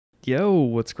Yo,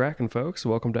 what's cracking, folks?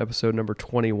 Welcome to episode number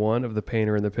 21 of The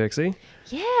Painter and the Pixie.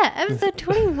 Yeah, episode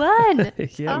 21.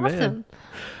 It's Yeah, awesome.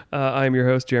 man. I'm your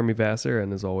host, Serina Vassar,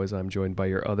 and as always, I'm joined by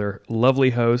your other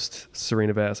lovely host,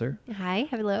 Serina Vassar. Hi,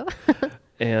 hello.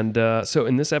 And so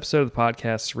in this episode of the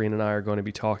podcast, Serina and I are going to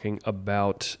be talking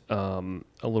about a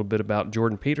little bit about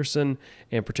Jordan Peterson,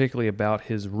 and particularly about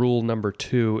his rule number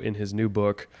 2 in his new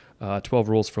book, 12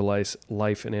 Rules for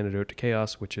Life, An Antidote to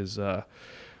Chaos, which is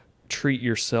treat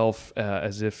yourself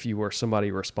as if you were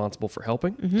somebody responsible for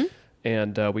helping. Mm-hmm.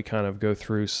 And we kind of go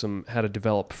through how to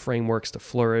develop frameworks to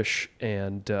flourish,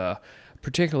 and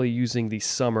particularly using the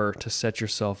summer to set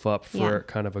yourself up for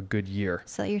kind of a good year.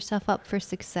 Set yourself up for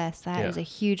success. That is a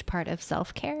huge part of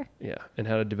self-care. Yeah, and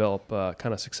how to develop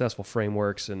kind of successful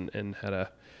frameworks and how to,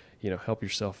 help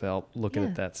yourself out looking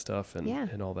at that stuff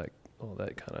and all that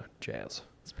kind of jazz.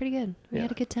 It's pretty good. We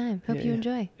had a good time. Hope you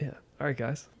enjoy. Yeah. All right,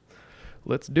 guys.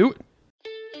 Let's do it.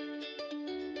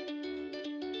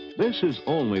 This is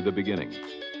only the beginning.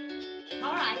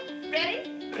 All right,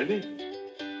 ready?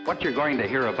 Ready? What you're going to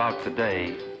hear about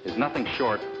today is nothing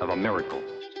short of a miracle.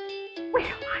 Well,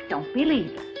 I don't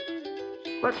believe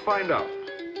it. Let's find out.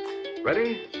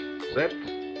 Ready, set,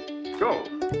 go.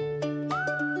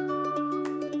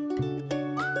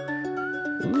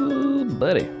 Ooh,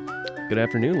 buddy. Good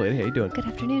afternoon, lady. How you doing? Good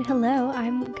afternoon. Hello.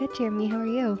 I'm good, Jeremy. How are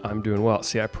you? I'm doing well.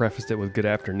 See, I prefaced it with good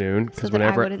afternoon because So that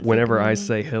I wouldn't say whenever good I morning.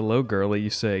 say hello, girly, you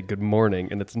say good morning,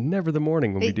 and it's never the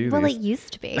morning when we do Well, these. it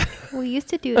used to be. We used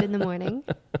to do it in the morning.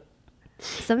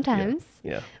 Sometimes.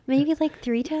 Yeah. Maybe like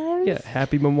 3 times. Yeah.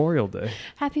 Happy Memorial Day.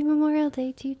 Happy Memorial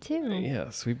Day to you, too.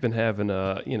 Yes, we've been having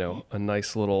a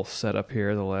nice little setup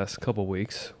here the last couple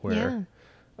weeks where,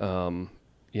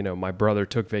 my brother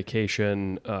took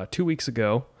vacation 2 weeks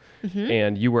ago. Mm-hmm.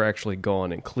 And you were actually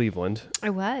gone in Cleveland. I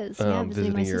was. Yeah,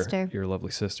 visiting my sister. Your lovely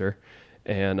sister.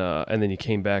 And then you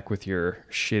came back with your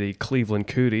shitty Cleveland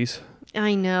cooties.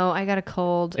 I know. I got a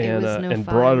cold. It was no and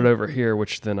fun. brought it over here,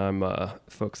 which then I'm,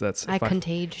 folks, that's... I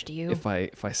contaged you. If I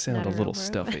sound Not a a little real word.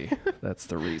 stuffy, that's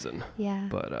the reason. Yeah.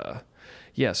 But,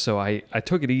 so I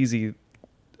took it easy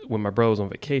when my brother was on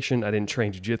vacation. I didn't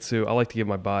train jiu-jitsu. I like to give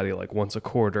my body like once a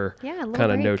quarter, Yeah, a little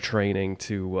kind of no break. training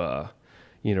to,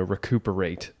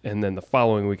 recuperate. And then the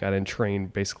following week, I didn't train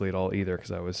basically at all either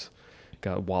because I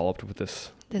got walloped with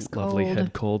this lovely cold.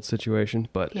 head cold situation.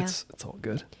 But Yeah. it's all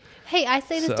good. Hey, I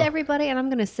say this So- to everybody, and I'm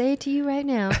going to say it to you right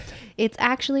now. It's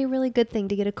actually a really good thing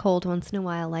to get a cold once in a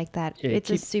while like that. Yeah, It's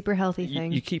a super healthy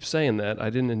thing. You keep saying that. I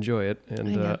didn't enjoy it, and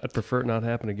I know. I'd prefer it not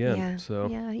happen again. yeah. So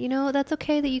Yeah, that's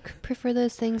okay that you could prefer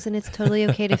those things, and it's totally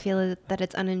okay to feel that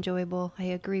it's unenjoyable. I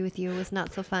agree with you. It was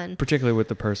not so fun. particularly with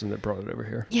the person that brought it over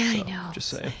here. Yeah, So, I know. Just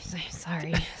saying.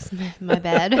 Sorry. It's my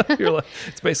bad. You're like,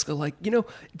 it's basically like,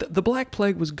 the Black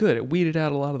Plague was good. It weeded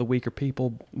out a lot of the weaker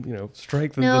people,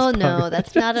 strengthened No, this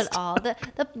that's not at all.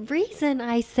 The reason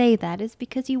I say that is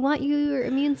because you want your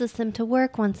immune system to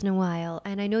work once in a while.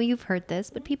 And I know you've heard this,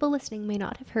 but people listening may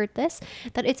not have heard this,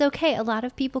 that it's okay. A lot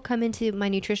of people come into my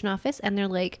nutrition office and they're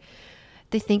like,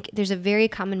 they think there's a very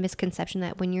common misconception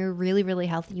that when you're really, really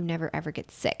healthy, you never ever get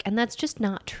sick. And that's just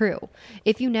not true.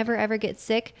 If you never ever get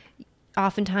sick,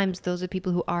 oftentimes those are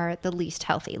people who are the least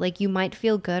healthy. Like you might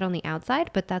feel good on the outside,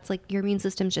 but that's like your immune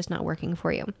system's just not working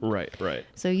for you. Right.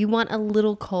 So you want a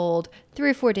little cold, 3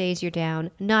 or 4 days you're down,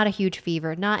 not a huge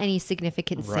fever, not any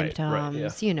significant Right,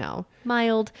 symptoms, yeah.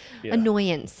 Mild Yeah.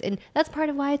 annoyance. And that's part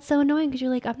of why it's so annoying because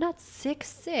you're like, I'm not sick.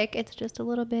 It's just a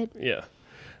little bit. Yeah.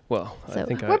 Well, So I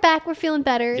think we're back. We're feeling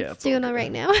better. Yeah, it's all doing all good.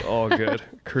 right now. all good.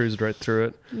 Cruised right through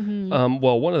it. Mm-hmm.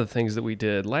 Well, one of the things that we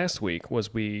did last week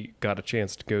was we got a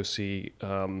chance to go see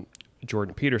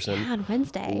Jordan Peterson Yeah, on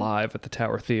Wednesday. live at the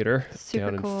Tower Theater Super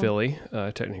down in cool. Philly,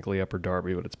 technically Upper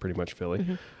Darby, but it's pretty much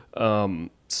Philly.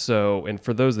 Mm-hmm. And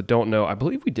for those that don't know, I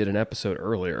believe we did an episode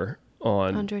earlier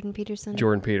on Jordan Peterson.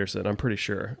 Jordan Peterson. I'm pretty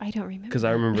sure. I don't remember. Because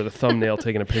I remember the thumbnail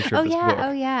taking a picture of this book.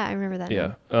 Oh yeah, I remember that.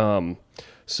 Yeah. now.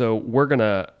 So we're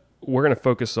gonna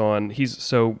focus on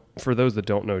for those that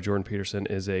don't know, Jordan Peterson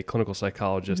is a clinical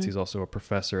psychologist. Mm-hmm. He's also a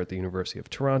professor at the University of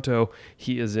Toronto.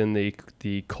 He is in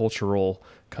the cultural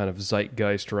kind of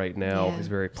zeitgeist right now. Yeah, He's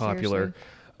very popular.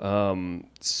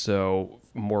 So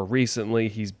more recently,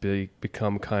 he's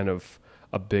become kind of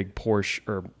a big portion,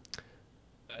 or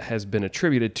has been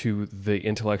attributed to the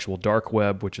intellectual dark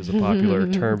web, which is a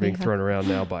popular term being thrown around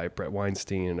now by Brett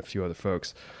Weinstein and a few other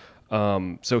folks.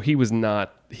 So he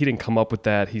didn't come up with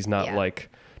that. He's not like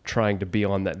trying to be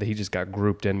on that. He just got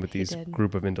grouped in with these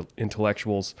group of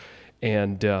intellectuals.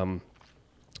 And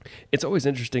it's always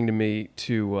interesting to me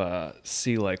to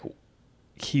see like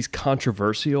he's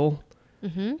controversial.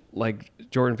 Like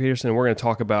Jordan Peterson, we're going to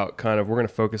talk about we're going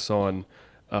to focus on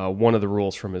one of the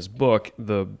rules from his book,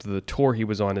 the tour he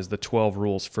was on is the 12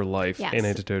 Rules for Life, Yes. An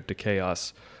Antidote to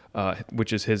Chaos,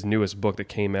 which is his newest book that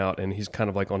came out, and he's kind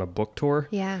of like on a book tour.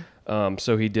 Yeah.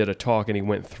 So he did a talk, and he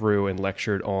went through and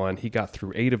lectured on, he got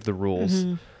through 8 of the rules,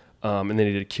 and then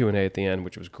he did a Q&A at the end,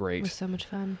 which was great. It was so much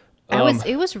fun.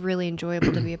 It was really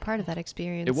enjoyable to be a part of that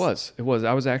experience. It was.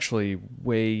 I was actually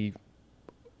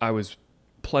I was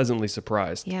pleasantly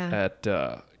surprised at,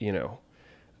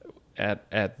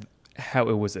 at how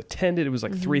it was attended. It was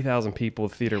like 3,000 people.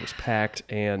 The theater was packed,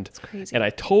 and crazy. And I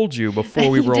told you before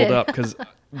we You rolled did. up, because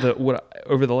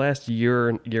over the last year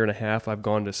and a half, I've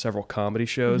gone to several comedy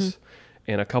shows,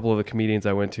 and a couple of the comedians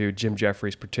I went to, Jim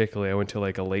Jeffries particularly, I went to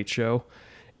like a late show,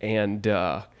 and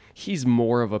he's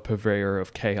more of a purveyor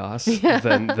of chaos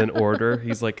than order.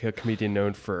 He's like a comedian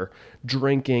known for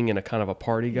drinking and a kind of a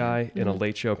party guy. In a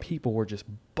late show, people were just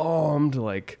bombed,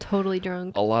 like Totally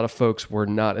drunk. a lot of folks were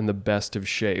not in the best of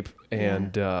shape,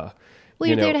 and Well,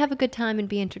 you're there to have a good time and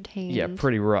be entertained. yeah,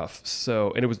 pretty rough.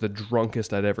 So, and it was the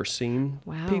drunkest I'd ever seen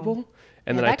Wow. people.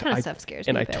 And Yeah, then that kind of stuff scares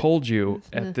and me I a bit. told you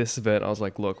at this event, I was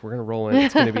like, look, we're gonna roll in.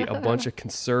 It's gonna be a bunch of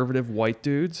conservative white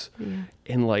dudes,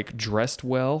 and like dressed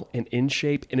well and in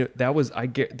shape. And that was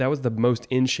the most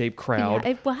in shape crowd. Yeah,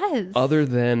 it was. Other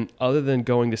than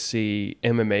going to see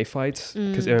MMA fights,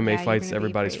 because MMA you're fights, gonna be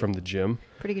everybody's great. from the gym.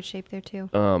 Pretty good shape there too.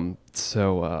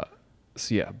 So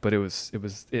yeah, but it was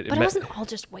but it wasn't all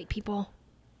just white people.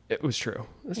 It was true.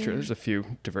 That's true. There's a few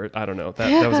I don't know.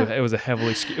 It was a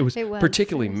heavily it was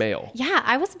particularly male. Yeah,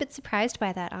 I was a bit surprised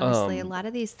by that, honestly. A lot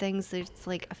of these things, there's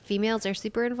like females are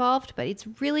super involved, but it's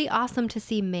really awesome to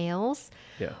see males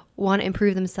want to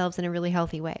improve themselves in a really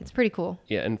healthy way. It's pretty cool.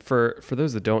 Yeah, and for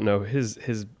those that don't know,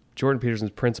 his Jordan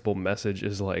Peterson's principal message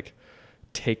is like,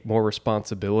 take more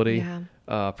responsibility,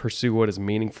 pursue what is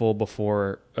meaningful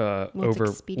before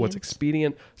what's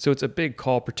expedient. So it's a big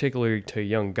call, particularly to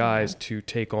young guys, to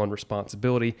take on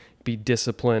responsibility, be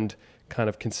disciplined, kind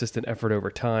of consistent effort over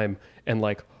time, and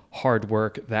like hard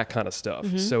work, that kind of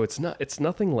stuff. So it's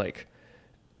nothing like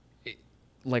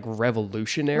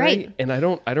revolutionary, Right. and I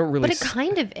don't really. But it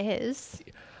kind of is.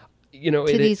 To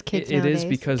these kids it is nowadays,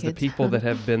 because the kids. people that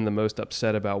have been the most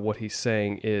upset about what he's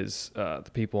saying is the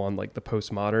people on like the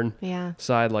postmodern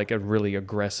side, like a really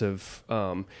aggressive.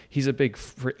 He's a big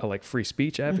free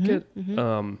speech advocate.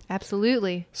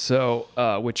 Absolutely.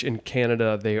 So, which in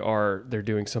Canada they're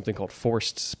doing something called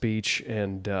forced speech,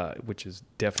 and which is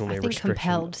definitely I a think restriction.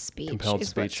 compelled speech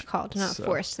is what it's called, not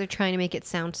forced. They're trying to make it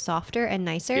sound softer and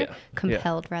nicer,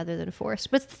 compelled rather than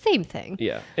forced. But it's the same thing.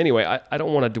 Yeah. Anyway, I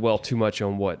don't want to dwell too much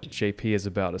on what JP is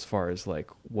about as far as like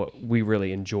what we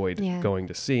really enjoyed going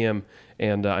to see him.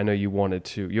 And I know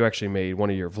you actually made one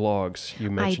of your vlogs.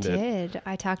 You mentioned it. I did.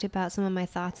 I talked about some of my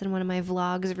thoughts in one of my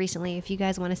vlogs recently. If you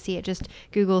guys want to see it, just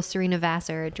Google Serina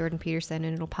Vassar, Jordan Peterson,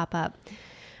 and it'll pop up.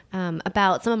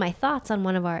 About some of my thoughts on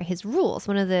his rules,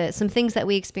 some things that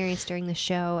we experienced during the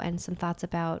show, and some thoughts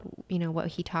about what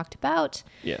he talked about.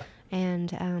 Yeah. And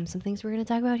some things we're going to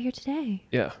talk about here today.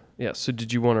 Yeah. Yeah. So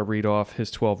did you want to read off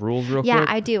his 12 rules real quick? Yeah,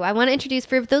 I do. I want to introduce,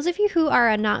 for those of you who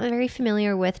are not very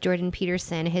familiar with Jordan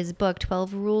Peterson, his book,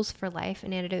 12 Rules for Life,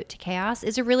 An Antidote to Chaos,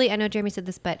 is I know Jeremy said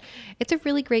this, but it's a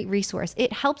really great resource.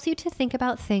 It helps you to think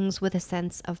about things with a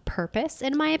sense of purpose,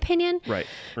 in my opinion. Right.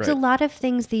 Because a lot of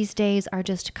things these days are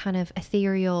just kind of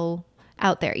ethereal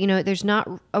out there. There's not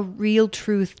a real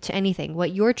truth to anything.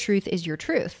 What your truth is your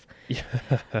truth.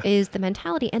 Is the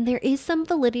mentality, and there is some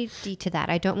validity to that.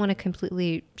 I don't want to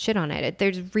completely shit on it.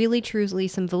 There's really truly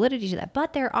some validity to that,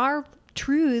 but there are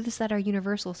truths that are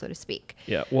universal, so to speak.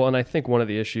 Yeah. Well, and I think one of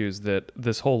the issues that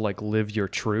this whole like live your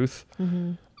truth,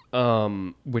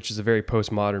 which is a very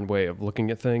postmodern way of looking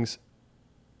at things.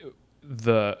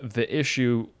 The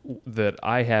issue that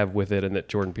I have with it, and that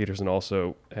Jordan Peterson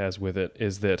also has with it,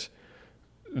 is that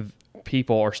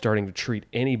people are starting to treat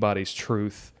anybody's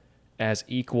truth as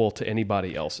equal to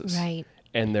anybody else's. Right.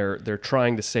 And they're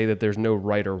trying to say that there's no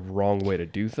right or wrong way to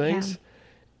do things.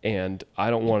 Yeah. And I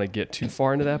don't want to get too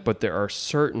far into that, but there are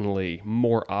certainly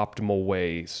more optimal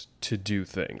ways to do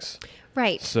things.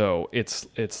 Right. So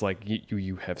it's like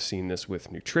you have seen this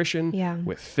with nutrition,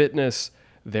 with fitness.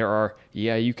 There are,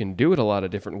 you can do it a lot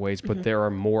of different ways, but there are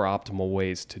more optimal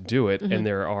ways to do it. And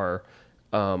there are,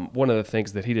 one of the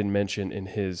things that he didn't mention in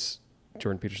his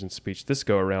Jordan Peterson's speech this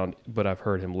go around, but I've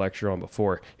heard him lecture on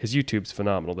before. His YouTube's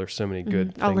phenomenal. There's so many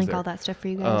good things I'll link there. all that stuff for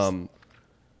you guys.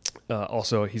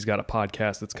 Also, he's got a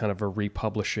podcast that's kind of a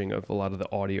republishing of a lot of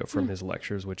the audio from his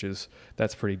lectures,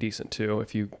 that's pretty decent too.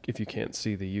 If you can't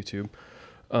see the YouTube,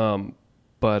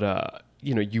 but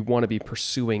you want to be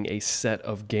pursuing a set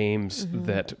of games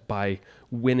that by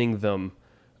winning them,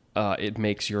 it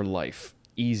makes your life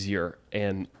easier,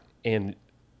 and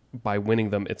by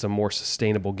winning them, it's a more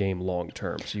sustainable game long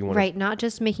term. So you want Right, not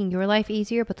just making your life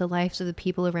easier, but the lives of the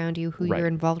people around you who Right. you're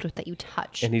involved with that you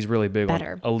touch. And he's really big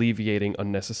better. on alleviating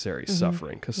unnecessary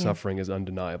suffering, because Yeah. suffering is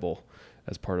undeniable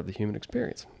as part of the human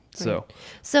experience. So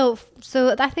So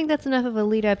I think that's enough of a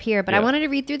lead up here, but I Yeah. wanted to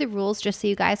read through the rules just so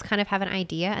you guys kind of have an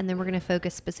idea, and then we're going to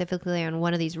focus specifically on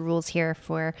one of these rules here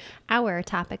for our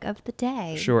topic of the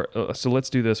day. sure. So let's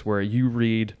do this where you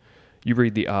read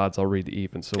the odds, I'll read the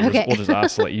evens. So Okay. we'll just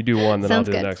oscillate. You do one, then Sounds I'll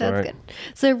do good. the next Sounds one. Right? good.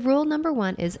 So rule number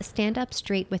 1 is stand up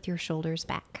straight with your shoulders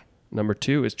back. Number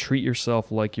 2 is treat yourself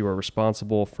like you are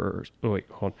responsible for. Oh wait,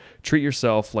 hold on. Treat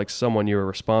yourself like someone you are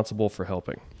responsible for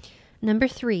helping. Number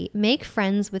 3, make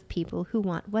friends with people who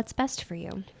want what's best for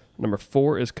you. Number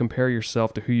 4 is compare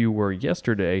yourself to who you were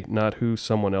yesterday, not who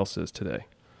someone else is today.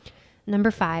 Number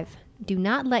 5, do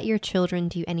not let your children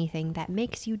do anything that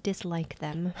makes you dislike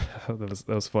them. that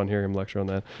was fun hearing him lecture on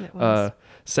that. It was.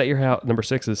 Set your house. Number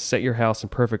 6 is set your house in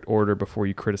perfect order before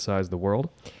you criticize the world.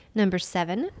 Number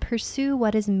 7, pursue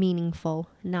what is meaningful,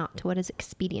 not what is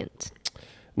expedient.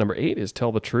 Number 8 is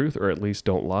tell the truth, or at least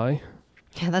don't lie.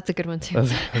 Yeah, that's a good one too.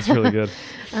 That's really good.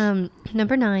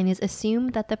 Number 9 is assume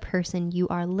that the person you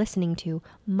are listening to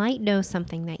might know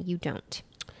something that you don't.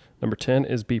 Number 10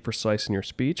 is be precise in your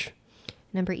speech.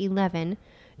 Number 11,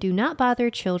 do not bother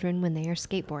children when they are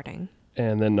skateboarding.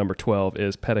 And then number 12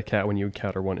 is pet a cat when you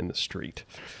encounter one in the street,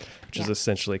 which is Yeah.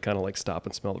 essentially kind of like stop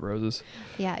and smell the roses.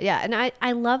 Yeah. And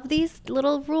I love these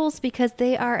little rules because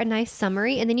they are a nice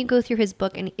summary. And then you go through his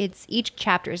book and each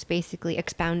chapter is basically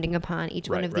expounding upon each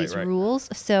one of these Right. rules.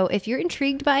 So if you're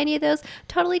intrigued by any of those,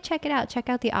 totally check it out. Check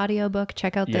out the audio book.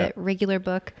 Check out Yeah. the regular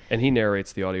book. And he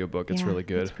narrates the audiobook. It's Yeah, really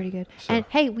good. It's pretty good. So- And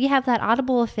hey, we have that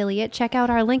Audible affiliate. Check out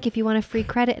our link if you want a free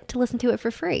credit to listen to it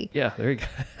for free. Yeah, there you go.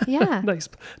 Yeah.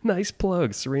 nice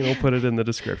plug. Serena will put it in the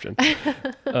description.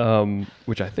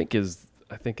 Which I think is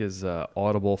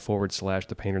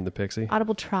audible/the painter and the pixie.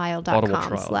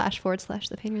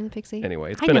 audibletrial.com//the painter and the pixie.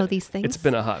 Anyway, I know these things. It's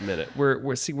been a hot minute.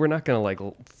 We're not gonna like.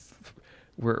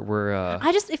 We're.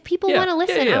 if people Yeah, want to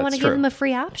listen, yeah, I want to it's give true. them a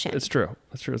free option. It's true.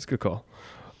 It's a good call.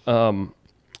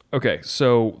 Okay,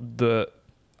 so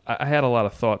I had a lot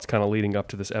of thoughts kind of leading up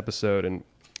to this episode, and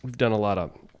we've done a lot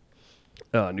of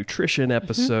nutrition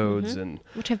episodes and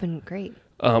Which have been great.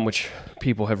 which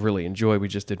people have really enjoyed. We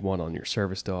just did one on your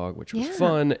service dog, which was Yeah.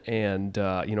 fun. And,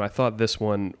 I thought this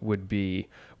one would be,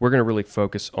 we're going to really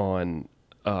focus on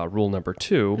rule number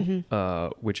 2,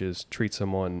 which is treat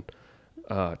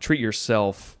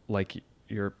yourself like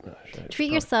you're...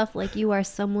 Treat yourself like you are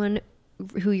someone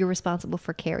who you're responsible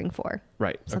for caring for.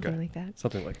 Right. Something okay. like that.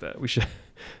 Something like that. We should...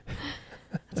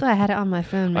 That's why I had it on my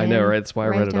phone, man. I know, right? That's why I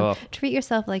read it down. off. Treat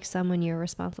yourself like someone you're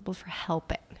responsible for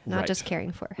helping, not Right. just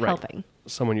caring for, Right. helping.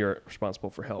 Someone you're responsible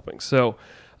for helping. So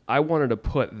I wanted to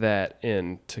put that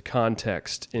into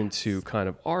context into kind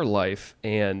of our life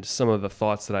and some of the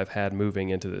thoughts that I've had moving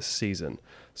into this season.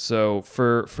 So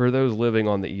for those living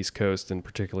on the East Coast and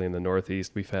particularly in the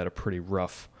Northeast, we've had a pretty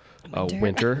rough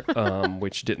winter,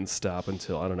 which didn't stop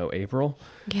until, I don't know, April.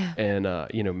 Yeah. And,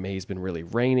 May's been really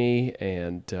rainy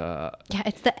and... Yeah,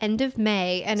 it's the end of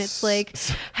May, and it's like,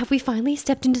 have we finally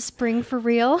stepped into spring for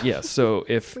real? Yeah, so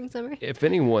Spring, summer. if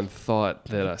anyone thought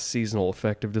that a seasonal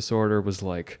affective disorder was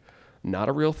like not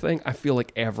a real thing, I feel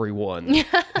like everyone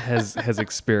has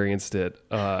experienced it.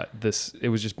 It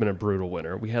was just been a brutal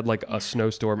winter. We had like a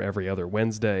snowstorm every other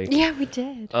Wednesday. Yeah, we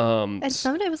did. And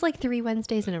sometimes it was like 3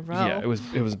 Wednesdays in a row. Yeah, it was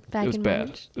Back in bad.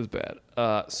 March. It was bad.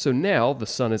 So now the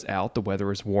sun is out, the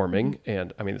weather is warming,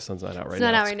 and I mean the sun's not out right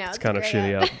now. not out right now. It's It's kind of gray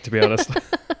shitty out. out, to be honest.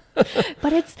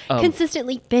 But it's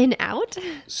consistently been out.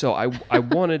 So I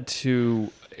wanted to.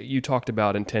 You talked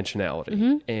about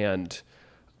intentionality, and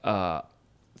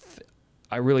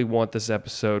I really want this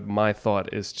episode. My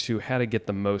thought is to how to get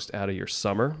the most out of your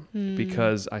summer,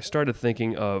 because I started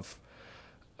thinking of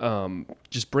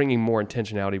just bringing more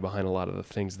intentionality behind a lot of the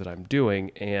things that I'm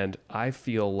doing, and I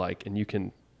feel like, and you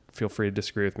can feel free to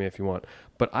disagree with me if you want,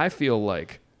 but I feel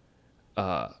like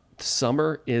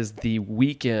summer is the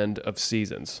weekend of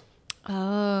seasons.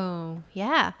 Oh,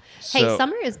 yeah. Hey, So-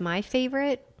 summer is my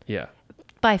favorite Yeah.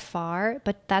 by far,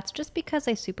 but that's just because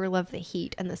I super love the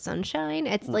heat and the sunshine.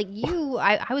 It's like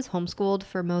I was homeschooled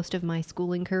for most of my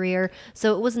schooling career,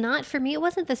 so it was not, for me, it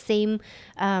wasn't the same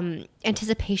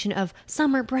anticipation of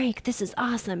summer break. This is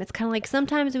awesome. It's kind of like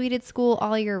sometimes we did school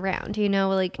all year round,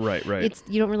 like Right.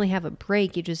 you don't really have a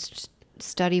break. You just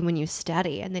study when you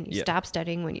study, and then you Yeah. stop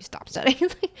studying when you stop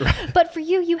studying. But for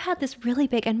you had this really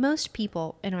big, and most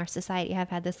people in our society have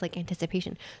had this like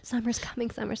anticipation. Summer's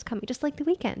coming, just like the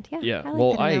weekend. Yeah. Yeah. I like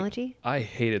Well, that analogy. I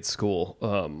hated school.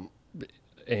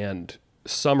 And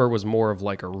summer was more of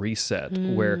like a reset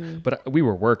but we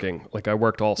were working. Like I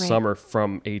worked all summer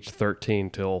from age 13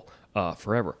 till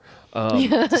forever.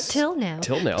 Till now.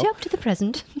 Till now. Up to the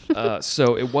present.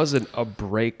 So it wasn't a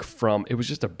break from, it was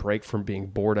just a break from being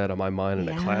bored out of my mind in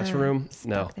a classroom.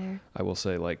 Now, I will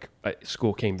say like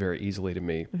school came very easily to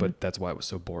me, but that's why it was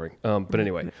so boring. But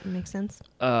anyway. Makes sense.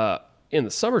 In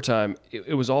the summertime,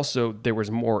 it was also, there was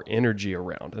more energy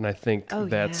around. And I think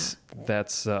that's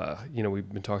we've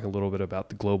been talking a little bit about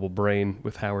the global brain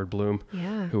with Howard Bloom,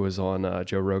 who was on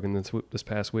Joe Rogan this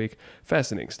past week.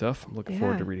 Fascinating stuff. I'm looking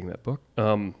forward to reading that book.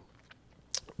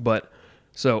 But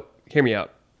so hear me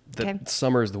out.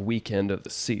 Summer is the weekend of the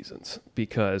seasons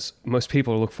because most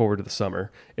people look forward to the summer.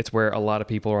 It's where a lot of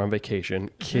people are on vacation.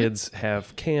 Kids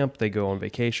have camp. They go on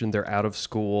vacation. They're out of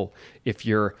school. If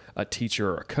you're a teacher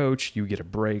or a coach, you get a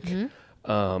break. And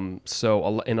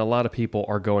a lot of people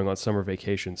are going on summer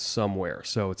vacation somewhere.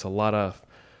 So it's a lot of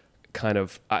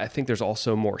I think there's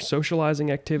also more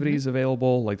socializing activities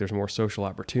available. Like there's more social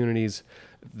opportunities.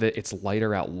 It's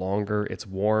lighter out longer. It's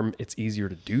warm. It's easier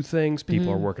to do things.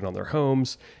 People are working on their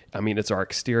homes. I mean, it's our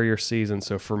exterior season.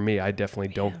 So for me, I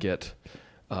definitely don't get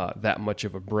that much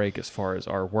of a break as far as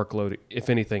our workload. If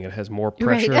anything, it has more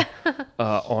pressure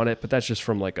on it. But that's just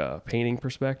from like a painting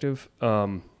perspective.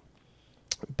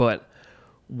 But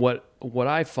what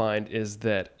I find is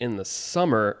that in the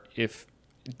summer, if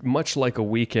much like a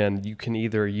weekend, you can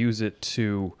either use it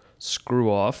to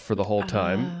screw off for the whole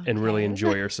time and really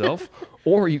enjoy yourself,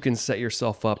 or you can set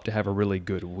yourself up to have a really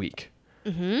good week.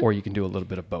 Or you can do a little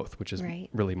bit of both, which is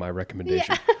really my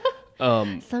recommendation.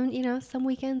 Some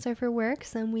weekends are for work,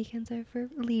 some weekends are for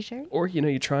leisure. Or,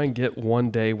 you try and get one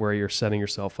day where you're setting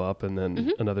yourself up and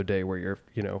then another day where you're,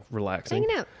 relaxing.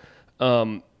 Hanging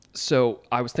out. So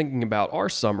I was thinking about our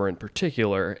summer in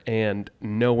particular and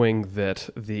knowing that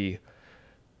the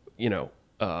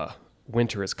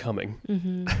winter is coming.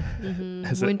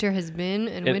 Winter has been,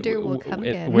 and winter will come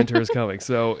again. Winter is coming.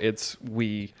 So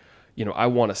I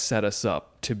want to set us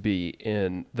up to be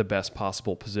in the best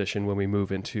possible position when we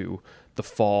move into the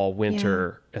fall,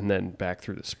 winter, and then back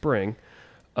through the spring.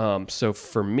 So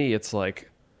for me, it's like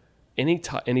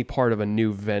any part of a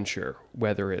new venture,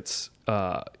 whether it's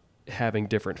having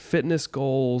different fitness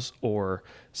goals or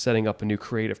setting up a new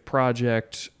creative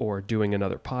project or doing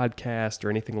another podcast or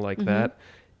anything like that,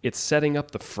 it's setting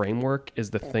up the framework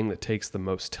is the thing that takes the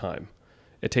most time.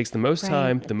 It takes the most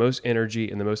time, the most energy,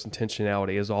 and the most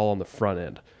intentionality is all on the front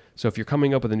end. So if you're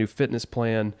coming up with a new fitness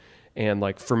plan, and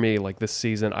like for me, like this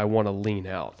season, I want to lean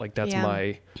out. Like that's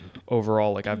my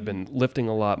overall, like I've been lifting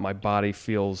a lot. My body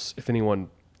feels, if anyone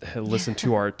had listened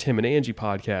to our Tim and Angie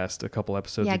podcast a couple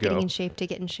episodes ago. Getting in shape to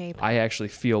get in shape. I actually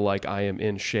feel like I am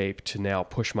in shape to now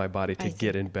push my body to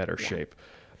get in better shape.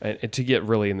 And to get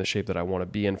really in the shape that I want to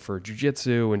be in for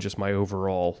jiu-jitsu and just my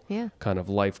overall kind of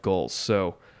life goals.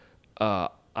 So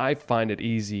I find it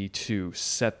easy to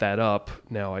set that up.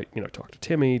 Now I talk to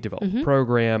Timmy, develop a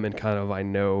program, and kind of I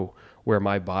know where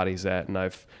my body's at.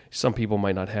 And some people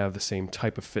might not have the same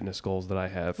type of fitness goals that I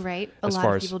have. Right. A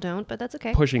lot of people don't, but that's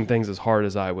okay. Pushing things as hard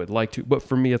as I would like to. But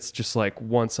for me, it's just like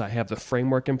once I have the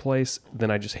framework in place, then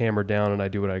I just hammer down and I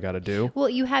do what I got to do. Well,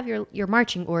 you have your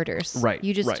marching orders. Right.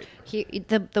 You just,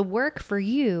 the work for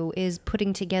you is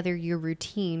putting together your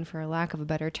routine, for a lack of a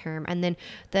better term. And then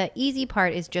the easy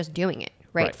part is just doing it,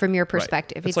 right? From your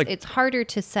perspective. It's harder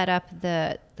to set up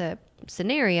the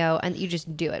scenario and you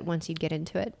just do it once you get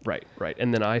into it. Right.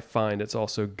 And then I find it's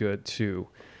also good to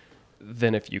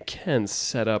then, if you can,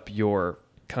 set up your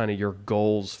kind of your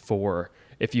goals for,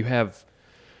 if you have,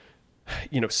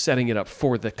 setting it up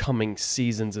for the coming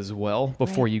seasons as well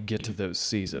before you get to those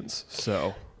seasons.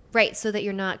 So Right, so that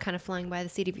you're not kind of flying by the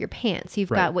seat of your pants. You've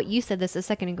got what you said this a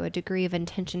second ago, a degree of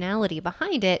intentionality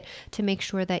behind it to make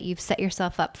sure that you've set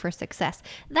yourself up for success.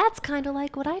 That's kind of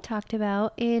like what I talked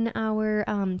about in our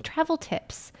travel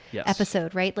tips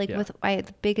episode, right? Like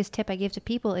the biggest tip I give to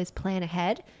people is plan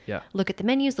ahead. Yeah. Look at the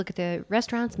menus, look at the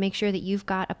restaurants, make sure that you've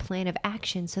got a plan of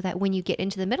action so that when you get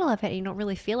into the middle of it and you don't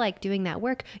really feel like doing that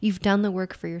work, you've done the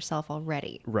work for yourself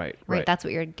already. Right. That's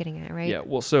what you're getting at, right? Yeah.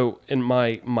 Well, so in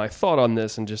my thought on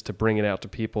this, and just to bring it out to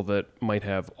people that might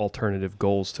have alternative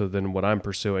goals to than what I'm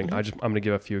pursuing, I'm going to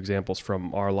give a few examples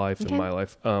from our life and my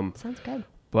life. Sounds good.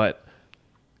 But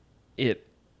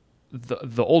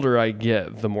the older I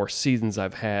get, the more seasons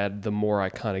I've had, the more I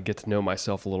kind of get to know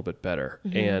myself a little bit better.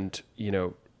 And,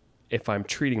 if I'm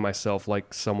treating myself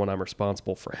like someone I'm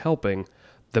responsible for helping,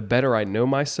 the better I know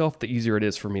myself, the easier it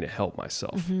is for me to help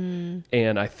myself. And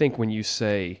I think when you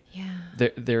say,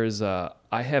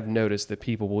 I have noticed that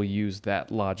people will use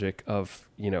that logic of,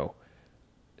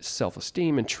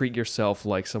 self-esteem and treat yourself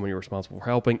like someone you're responsible for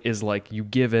helping is like you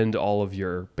give in to all of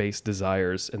your base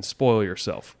desires and spoil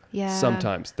yourself. Yeah.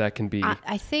 Sometimes that can be.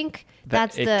 I think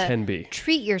that's it the can be.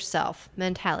 treat yourself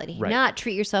mentality, Right. not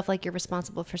treat yourself like you're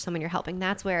responsible for someone you're helping.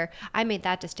 That's where I made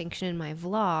that distinction in my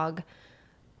vlog.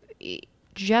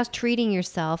 Just treating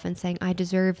yourself and saying, I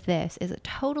deserve this is a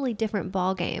totally different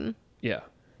ballgame Yeah.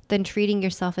 than treating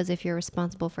yourself as if you're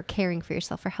responsible for caring for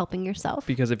yourself, for helping yourself.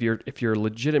 Because if you're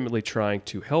legitimately trying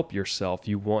to help yourself,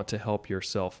 you want to help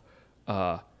yourself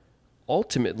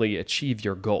ultimately achieve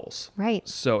your goals. Right.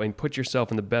 So, and put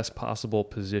yourself in the best possible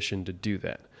position to do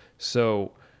that.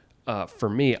 So, for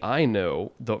me, I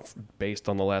know, based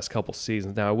on the last couple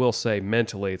seasons, now I will say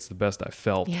mentally it's the best I've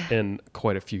felt in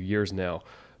quite a few years now,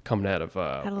 coming out of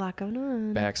Had a lot going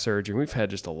on. back surgery. We've had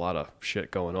just a lot of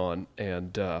shit going on,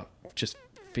 and just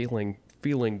feeling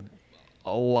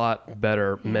a lot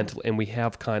better mentally. And we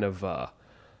have kind of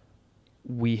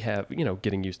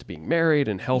getting used to being married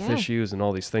and health issues and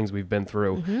all these things we've been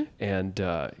through. And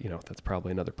that's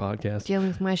probably another podcast. Dealing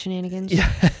with my shenanigans.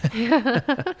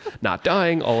 Not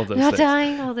dying, all of those Not things.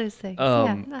 dying, all those things.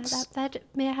 That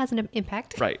has an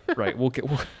impact. Right.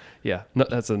 No,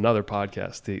 that's another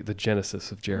podcast, the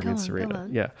genesis of Jeremy Go and on, Serina. go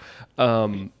on. Yeah.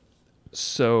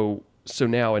 So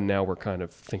now we're kind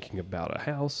of thinking about a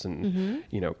house and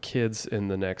kids in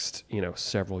the next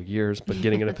several years, but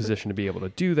getting in a position to be able to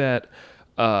do that.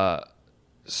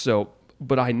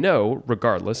 But I know,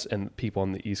 regardless, and people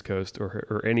on the East Coast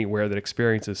or anywhere that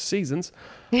experiences seasons,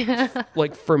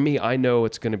 like for me, I know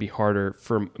it's going to be harder.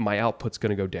 For my output's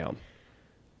going to go down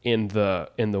in the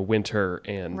winter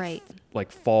and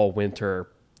like fall, winter,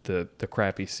 the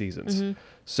crappy seasons.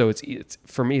 So it's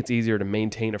for me, it's easier to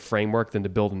maintain a framework than to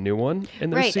build a new one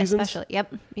in those seasons. Especially,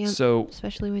 yep. So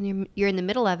especially when you're in the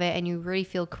middle of it and you really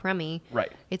feel crummy.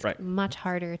 Right. It's much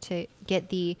harder to get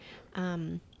the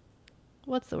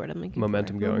what's the word I'm looking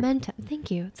Momentum for? going. Momentum. Thank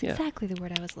you. It's exactly the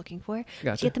word I was looking for.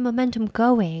 Gotcha. To get the momentum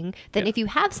going. Then if you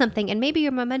have something and maybe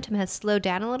your momentum has slowed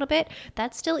down a little bit,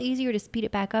 that's still easier to speed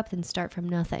it back up than start from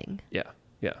nothing. Yeah.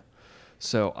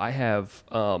 So I have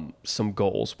some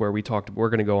goals where we're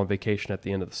going to go on vacation at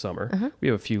the end of the summer. We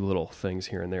have a few little things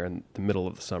here and there in the middle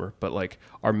of the summer, but like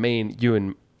our main,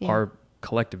 our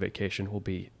collective vacation will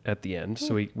be at the end.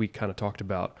 So we kind of talked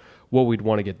about what we'd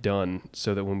want to get done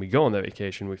so that when we go on that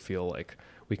vacation, we feel like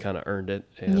we kind of earned it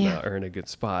and are in a good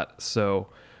spot. So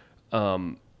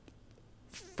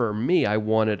for me, I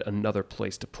wanted another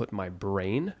place to put my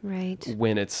brain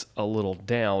when it's a little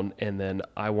down, and then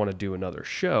I want to do another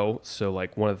show. So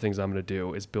like one of the things I'm going to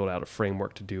do is build out a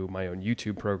framework to do my own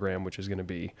YouTube program, which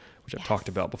I've talked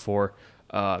about before.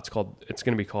 It's going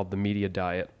to be called The Media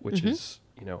Diet, which is,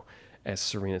 as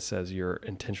Serina says, you're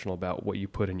intentional about what you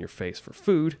put in your face for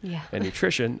food and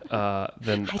nutrition.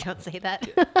 Then I don't say that.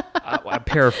 I'm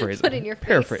paraphrasing. Put in your face.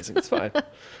 Paraphrasing, it's fine.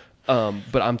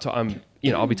 But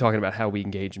I'll be talking about how we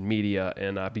engage in media,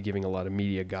 and I'll be giving a lot of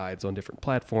media guides on different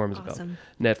platforms about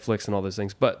Netflix and all those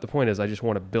things. But the point is, I just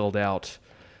want to build out.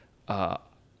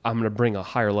 I'm going to bring a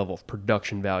higher level of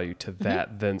production value to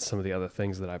that than some of the other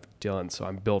things that I've done. So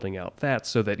I'm building out that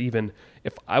so that even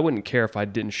if I wouldn't care if I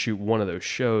didn't shoot one of those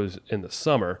shows in the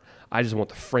summer, I just want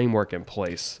the framework in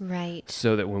place,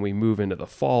 so that when we move into the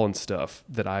fall and stuff,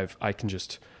 that I can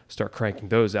just start cranking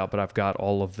those out. But I've got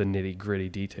all of the nitty gritty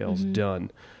details done.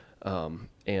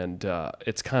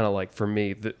 It's kind of like, for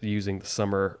me, using the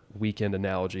summer weekend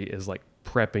analogy is like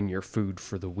prepping your food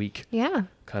for the week. Yeah.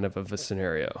 Kind of a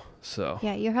scenario. So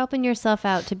yeah, you're helping yourself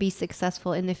out to be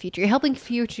successful in the future. You're helping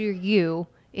future you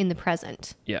in the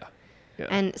present. Yeah.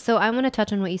 And so I want to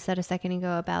touch on what you said a second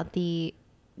ago about the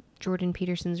Jordan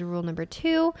Peterson's rule number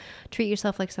 2, treat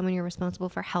yourself like someone you're responsible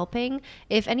for helping.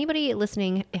 If anybody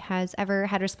listening has ever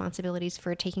had responsibilities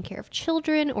for taking care of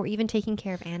children or even taking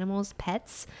care of animals,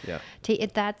 pets,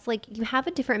 that's like, you have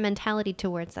a different mentality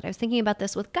towards that. I was thinking about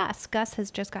this with Gus. Gus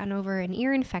has just gotten over an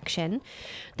ear infection.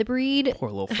 The breed... Poor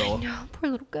little fella. I know,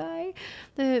 poor little guy.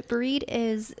 The breed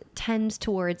tends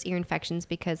towards ear infections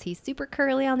because he's super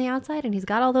curly on the outside and he's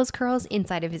got all those curls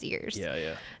inside of his ears.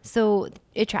 Yeah. So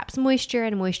it traps moisture,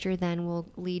 and moisture then will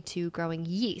lead to growing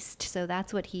yeast. So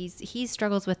that's what he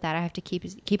struggles with. That I have to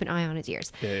keep an eye on his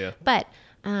ears. Yeah. But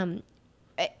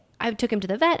I took him to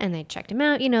the vet and they checked him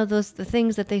out. The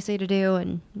things that they say to do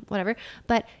and whatever.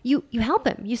 But you help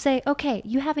him. You say, okay,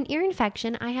 you have an ear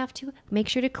infection. I have to make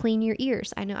sure to clean your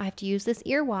ears. I know I have to use this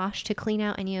ear wash to clean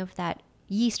out any of that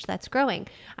yeast that's growing.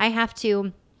 I have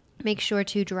to make sure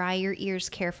to dry your ears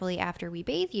carefully after we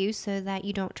bathe you so that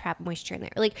you don't trap moisture in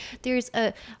there. Like, there's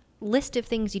list of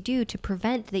things you do to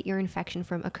prevent the ear infection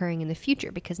from occurring in the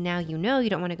future, because now you know you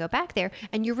don't want to go back there,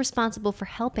 and you're responsible for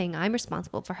helping. I'm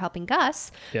responsible for helping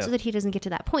Gus so that he doesn't get to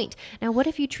that point. Now, what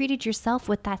if you treated yourself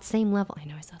with that same level? I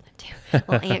know I saw that too.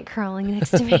 Little ant crawling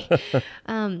next to me.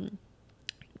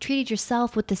 Treated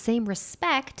yourself with the same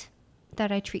respect that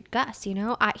I treat Gus, you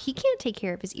know? He can't take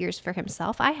care of his ears for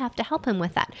himself. I have to help him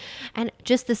with that. And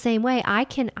just the same way, I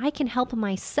can help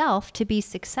myself to be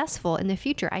successful in the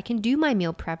future. I can do my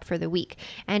meal prep for the week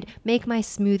and make my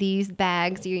smoothies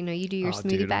bags. You know, you do your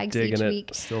smoothie bags each week.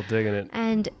 Still digging it.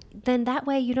 And then that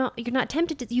way you're not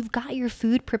tempted to, you've got your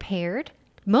food prepared,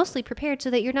 mostly prepared, so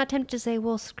that you're not tempted to say,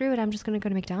 well, screw it, I'm just going to go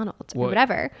to McDonald's or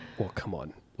whatever. Well, come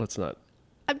on. Let's not.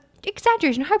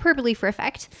 Exaggeration, hyperbole for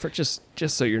effect. For just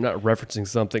so you're not referencing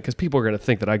something, because people are going to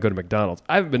think that I go to McDonald's.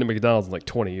 I haven't been to McDonald's in like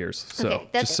 20 years, so okay,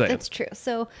 just saying. That's true.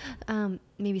 So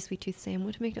maybe Sweet Tooth Sam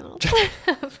went to McDonald's.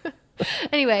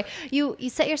 Anyway, you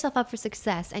set yourself up for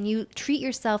success, and you treat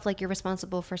yourself like you're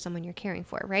responsible for someone you're caring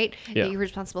for, right? Yeah. You're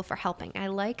responsible for helping. I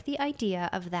like the idea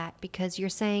of that, because you're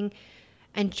saying,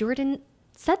 and Jordan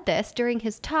said this during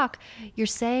his talk, you're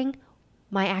saying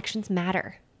my actions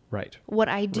matter. Right. What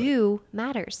I do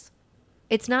matters.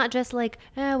 It's not just like,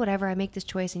 whatever, I make this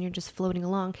choice and you're just floating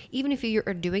along. Even if you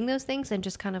are doing those things and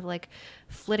just kind of like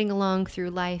flitting along through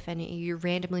life and you're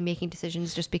randomly making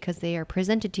decisions just because they are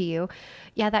presented to you,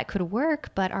 yeah, that could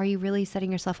work, but are you really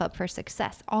setting yourself up for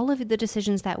success? All of the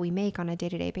decisions that we make on a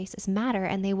day-to-day basis matter,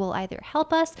 and they will either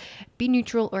help us, be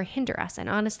neutral, or hinder us. And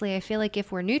honestly, I feel like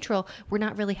if we're neutral, we're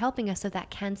not really helping us, so that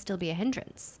can still be a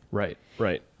hindrance. Right.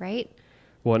 Right?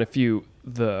 Well, and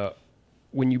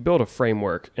when you build a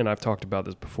framework, and I've talked about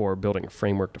this before, building a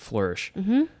framework to flourish,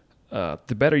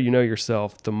 the better you know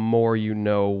yourself, the more you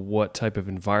know what type of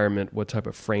environment, what type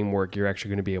of framework you're actually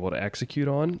going to be able to execute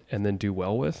on and then do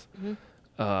well with.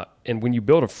 And when you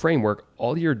build a framework,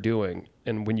 all you're doing,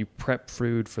 and when you prep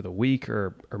food for the week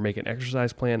or make an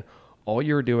exercise plan, all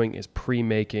you're doing is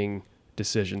pre-making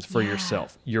decisions for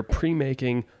yourself. You're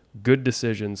pre-making good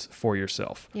decisions for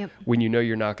yourself. Yep. When you know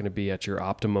you're not going to be at your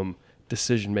optimum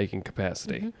decision-making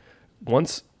capacity.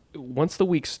 Once the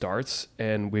week starts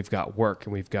and we've got work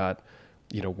and we've got,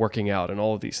 working out and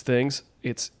all of these things,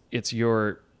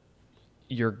 you're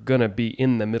going to be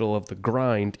in the middle of the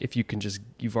grind if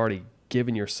you've already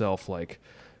given yourself, like,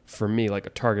 for me, like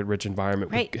a target-rich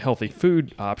environment with healthy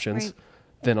food options.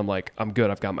 Then I'm like, I'm good.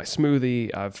 I've got my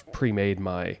smoothie. I've pre-made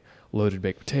my loaded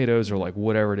baked potatoes or like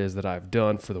whatever it is that I've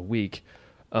done for the week.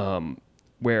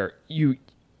 Where you,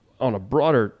 on a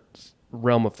broader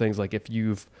realm of things, like if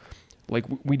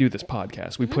we do this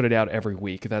podcast, we put it out every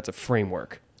week. That's a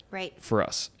framework for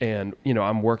us. And,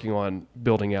 I'm working on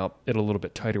building out it a little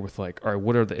bit tighter with like, all right,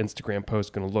 what are the Instagram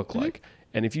posts going to look like?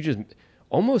 And if you just,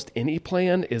 almost any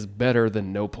plan is better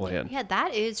than no plan. Yeah,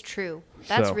 that is true.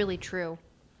 That's really true.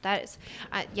 That is,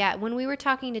 when we were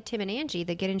talking to Tim and Angie,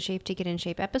 the Get in Shape to Get in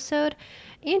Shape episode,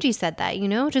 Angie said that,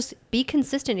 just be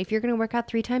consistent. If you're going to work out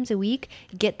 3 times a week,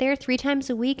 get there 3 times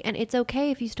a week. And it's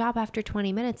okay if you stop after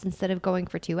 20 minutes instead of going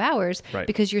for 2 hours,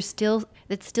 because it's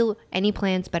still any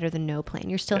plan's better than no plan.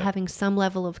 You're still having some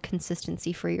level of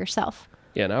consistency for yourself.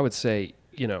 Yeah. And I would say,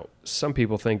 some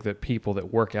people think that people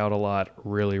that work out a lot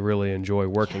really, really enjoy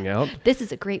working out. This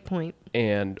is a great point.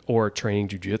 Or training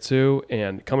jujitsu.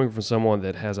 And coming from someone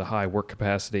that has a high work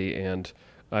capacity, and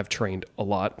I've trained a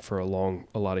lot for a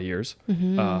lot of years,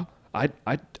 I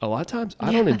a lot of times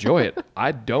I don't enjoy it.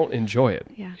 I don't enjoy it.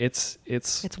 Yeah. It's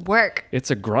work.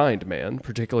 It's a grind, man.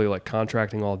 Particularly like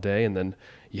contracting all day, and then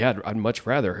I'd much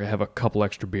rather have a couple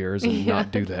extra beers and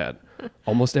not do that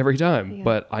almost every time. Yeah.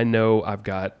 But I know I've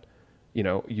got.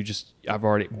 I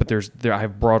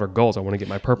have broader goals. I want to get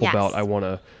my purple belt. I want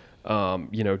to,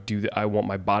 I want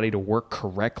my body to work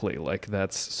correctly. Like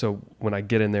so when I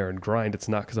get in there and grind, it's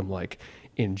not because I'm like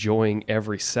enjoying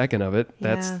every second of it.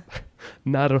 That's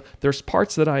there's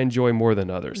parts that I enjoy more than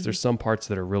others. There's some parts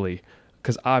that are really,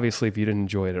 because obviously if you didn't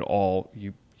enjoy it at all,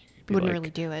 you wouldn't really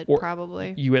do it,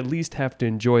 probably. You at least have to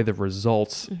enjoy the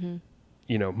results,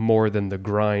 more than the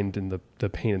grind and the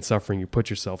pain and suffering you put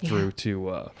yourself through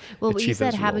to what you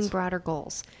said, those having results. Broader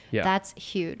goals. Yeah. That's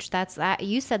huge.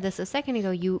 You said this a second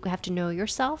ago. You have to know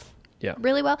yourself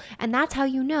really well. And that's how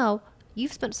you know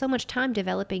you've spent so much time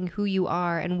developing who you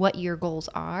are and what your goals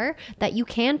are that you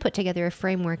can put together a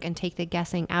framework and take the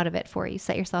guessing out of it for you.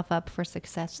 Set yourself up for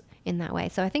success in that way.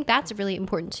 So I think that's really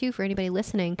important too for anybody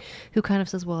listening who kind of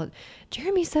says, well,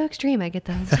 Jeremy's so extreme. I get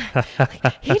those.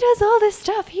 Like, he does all this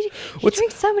stuff. He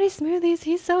drinks so many smoothies.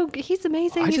 He's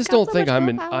amazing. I He's just got don't so think much I'm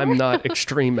willpower. I'm not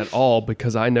extreme at all,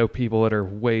 because I know people that are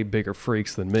way bigger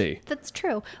freaks than me. That's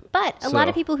true. But a lot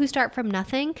of So- people who start from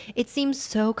nothing, it seems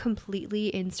so completely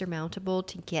insurmountable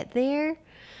to get there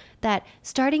that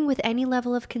starting with any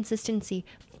level of consistency,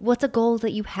 what's a goal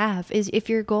that you have? Is if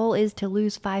your goal is to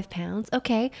lose 5 pounds,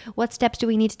 okay, what steps do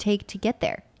we need to take to get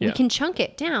there? We Yeah. can chunk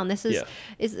it down. This Yeah.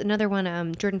 is another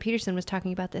one. Jordan Peterson was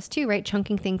talking about this too, right?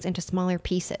 Chunking things into smaller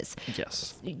pieces.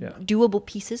 Yes. Yeah. Doable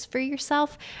pieces for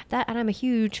yourself. And I'm a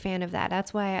huge fan of that.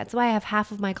 That's why I have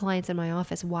half of my clients in my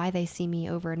office, why they see me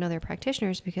over another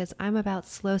practitioners, because I'm about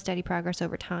slow, steady progress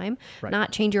over time, Right.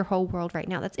 not change your whole world right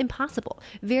now. That's impossible.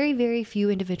 Very, very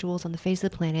few individuals on the face of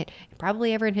the planet,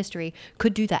 probably ever in history,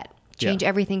 could do that. Change Yeah.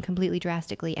 everything completely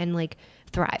drastically and like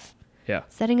thrive. Yeah.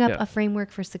 Setting up Yeah. a framework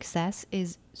for success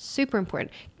is super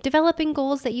important. Developing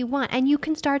goals that you want, and you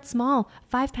can start small.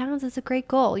 5 pounds is a great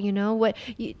goal. You know what?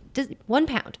 Does 1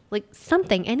 pound, like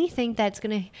something, anything that's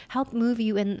going to help move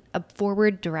you in a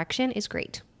forward direction is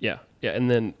great. Yeah. Yeah. And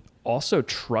then also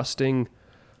trusting.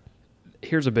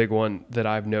 Here's a big one that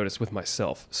I've noticed with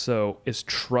myself. So is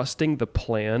trusting the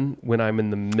plan when I'm in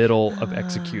the middle of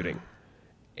executing.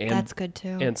 And, That's good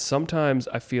too. And sometimes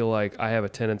I feel like I have a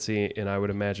tendency, and I would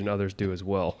imagine others do as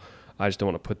well. I just don't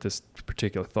want to put this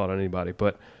particular thought on anybody,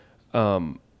 but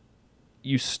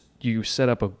you set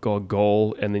up a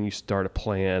goal, and then you start a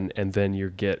plan, and then you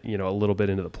get a little bit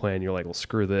into the plan. You're like, well,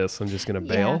 screw this. I'm just going to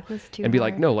bail, that's too and be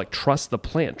like, hard. no, like trust the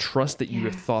plan. Trust that you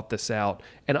have Yeah. thought this out.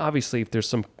 And obviously, if there's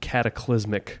some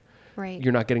cataclysmic, Right.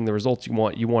 you're not getting the results you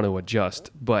want to adjust.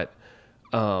 But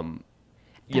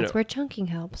That's where chunking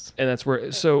helps. and that's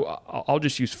where. So I'll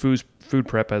just use food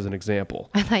prep as an example.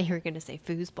 I thought you were going to say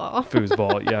foosball.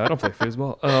 Foosball. Yeah, I don't play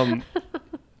foosball.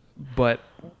 But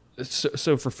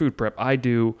so for food prep, I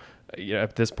do,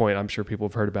 at this point, I'm sure people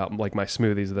have heard about like my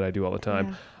smoothies that I do all the time.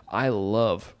 Yeah. I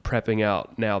love prepping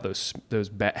out now those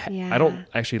bags. Yeah. I don't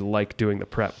actually like doing the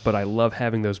prep, but I love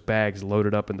having those bags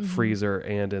loaded up in Mm-hmm. the freezer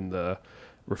and in the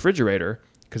refrigerator,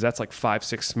 because that's like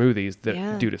 5-6 smoothies that,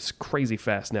 Yeah. dude, it's crazy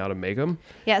fast now to make them.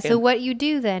 Yeah, so what you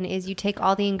do then is you take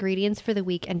all the ingredients for the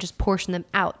week and just portion them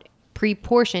out,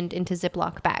 pre-portioned into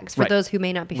Ziploc bags, for Right. those who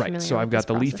may not be familiar Right. So with I've got this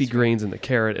the leafy process. greens and the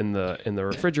carrot in the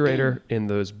refrigerator in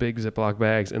those big Ziploc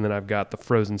bags, and then I've got the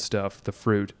frozen stuff, the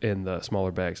fruit, in the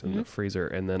smaller bags in the freezer,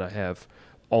 and then I have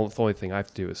the only thing I have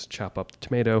to do is chop up the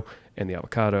tomato and the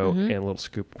avocado and a little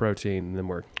scoop of protein, and then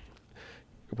we're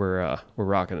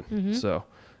rocking. So,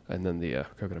 and then the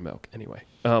coconut milk. Anyway.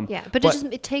 Yeah, but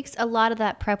it takes a lot of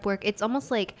that prep work. It's almost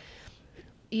like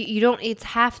you don't, it's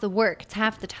half the work, it's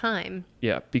half the time.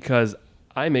 Yeah, because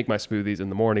I make my smoothies in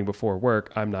the morning before work.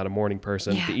 I'm not a morning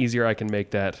person. Yeah. The easier I can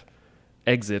make that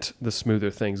exit, the smoother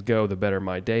things go, the better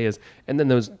my day is. And then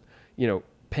those,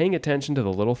 paying attention to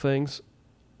the little things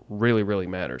really, really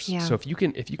matters. Yeah. So if you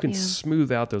can Yeah. smooth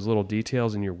out those little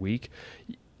details in your week,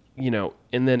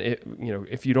 and then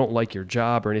if you don't like your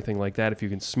job or anything like that, if you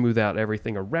can smooth out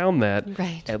everything around that,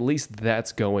 Right. at least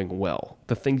that's going well.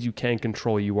 The things you can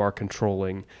control, you are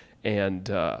controlling, and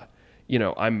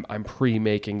I'm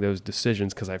pre-making those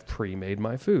decisions because I've pre-made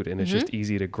my food, and it's just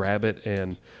easy to grab it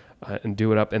and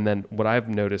do it up. And then what I've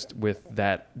noticed with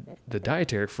the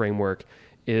dietary framework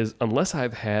is, unless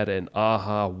I've had an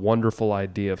wonderful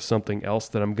idea of something else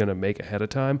that I'm going to make ahead of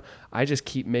time, I just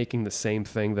keep making the same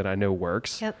thing that I know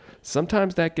works. Yep.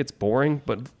 Sometimes that gets boring,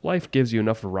 but life gives you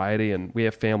enough variety, and we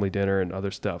have family dinner and other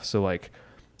stuff. So like,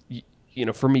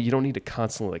 for me, you don't need to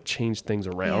constantly like change things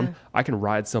around. Yeah. I can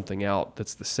ride something out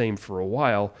that's the same for a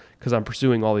while because I'm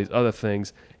pursuing all these other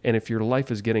things. And if your life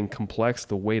is getting complex,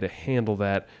 the way to handle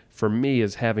that for me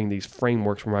is having these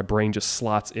frameworks where my brain just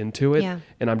slots into it, Yeah.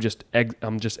 and I'm just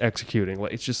executing.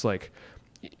 Like, it's just like,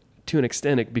 to an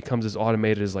extent, it becomes as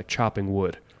automated as like chopping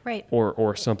wood, Right.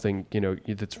 or something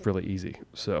that's really easy.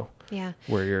 So Yeah.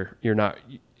 where you're not.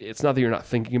 It's not that you're not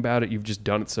thinking about it. You've just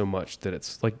done it so much that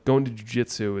it's like going to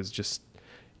jiu-jitsu is just,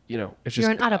 it's just, You're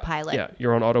on autopilot. Yeah,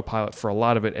 you're on autopilot for a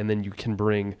lot of it, and then you can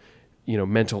bring,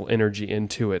 mental energy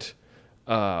into it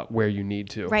where you need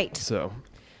to. Right. So,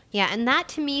 Yeah, and that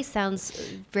to me sounds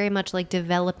very much like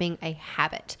developing a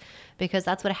habit, because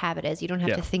that's what a habit is. You don't have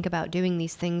Yeah. to think about doing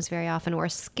these things very often, or a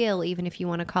skill, even if you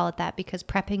want to call it that, because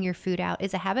prepping your food out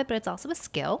is a habit, but it's also a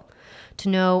skill to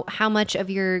know how much of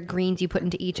your greens you put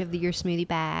into each of your smoothie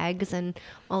bags and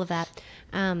all of that.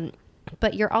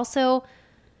 But you're also,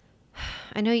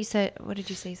 I know you said, what did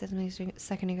you say? You said something a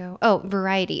second ago. Oh,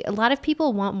 variety. A lot of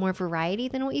people want more variety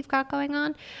than what you've got going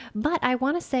on. But I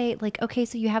want to say, like, okay,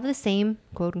 so you have the same,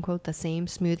 quote unquote, the same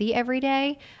smoothie every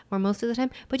day or most of the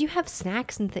time, but you have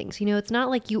snacks and things. You know, it's not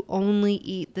like you only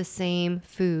eat the same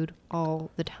food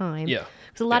all the time. Yeah.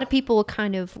 Because a lot of people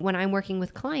kind of, when I'm working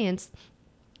with clients,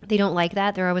 they don't like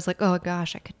that. They're always like, oh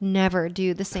gosh, I could never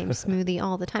do the same smoothie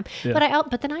all the time. Yeah.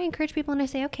 But then I encourage people and I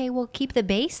say, okay, well, keep the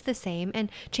base the same and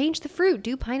change the fruit.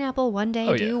 Do pineapple one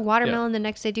day, do watermelon the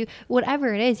next day, do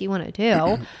whatever it is you want to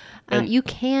do. You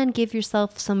can give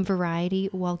yourself some variety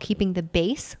while keeping the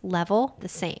base level the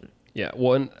same. Yeah,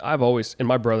 well, and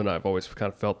my brother and I have always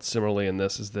kind of felt similarly in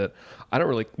this, is that I don't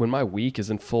really, when my week is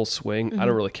in full swing, I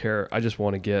don't really care. I just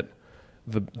want to get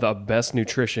the best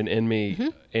nutrition in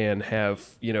me and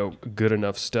have, good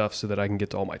enough stuff so that I can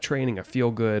get to all my training. I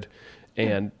feel good.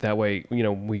 And that way,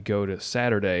 we go to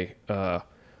Saturday,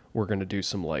 we're going to do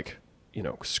some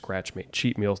scratch made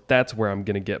cheat meals. That's where I'm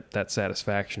going to get that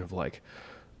satisfaction of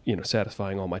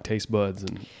satisfying all my taste buds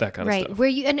and that kind of stuff. Right. Where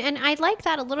you, and I like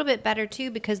that a little bit better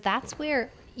too, because that's where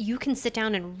you can sit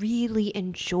down and really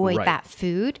enjoy that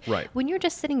food. Right. When you're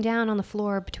just sitting down on the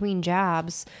floor between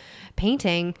jobs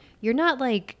painting, you're not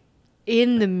like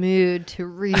in the mood to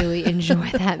really enjoy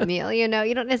that meal.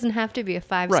 It doesn't have to be a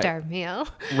 5-star meal.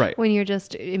 Right. When you're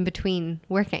just in between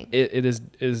working. It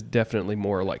is definitely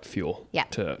more like fuel Yeah.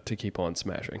 to keep on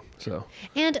smashing. So.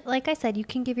 And like I said, you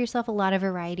can give yourself a lot of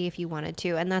variety if you wanted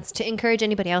to. And that's to encourage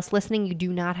anybody else listening. You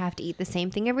do not have to eat the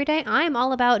same thing every day. I'm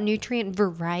all about nutrient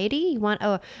variety. You want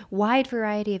a wide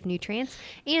variety of nutrients.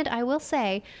 And I will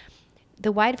say,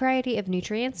 the wide variety of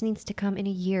nutrients needs to come in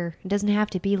a year. It doesn't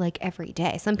have to be like every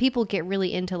day. Some people get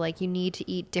really into you need to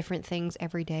eat different things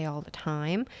every day all the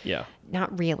time. Yeah.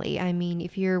 Not really. I mean,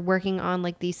 if you're working on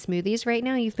these smoothies right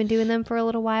now, you've been doing them for a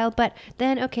little while, but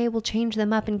then, okay, we'll change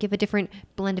them up and give a different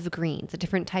blend of greens, a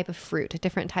different type of fruit, a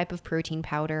different type of protein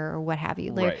powder or what have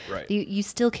you. Right. You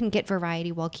still can get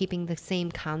variety while keeping the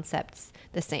same concepts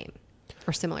the same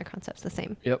or similar concepts the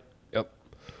same. Yep.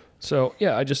 So,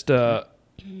 yeah, I just,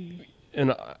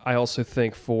 and I also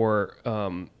think for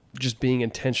just being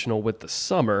intentional with the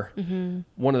summer,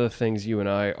 one of the things you and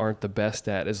I aren't the best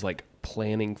at is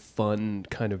planning fun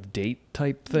kind of date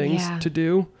type things to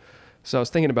do. So I was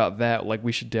thinking about that.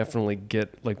 We should definitely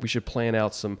we should plan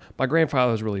out my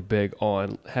grandfather was really big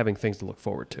on having things to look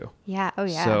forward to. Yeah. Oh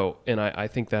yeah. So, and I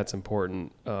think that's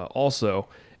important also,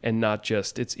 and not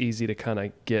just, it's easy to kind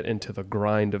of get into the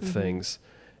grind of things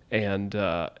and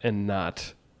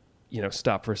not,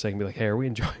 stop for a second and be like, hey, are we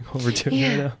enjoying what we're doing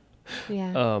right now?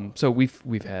 Yeah. So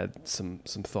we've had some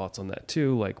thoughts on that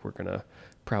too. We're going to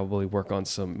probably work on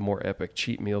some more epic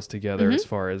cheat meals together as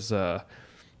far as,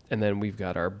 and then we've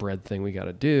got our bread thing we got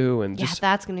to do. And just,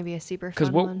 that's going to be a super fun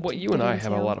because one what you and I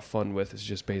have a lot of fun with is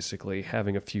just basically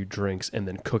having a few drinks and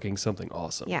then cooking something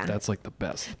awesome. Yeah. That's the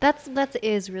best. That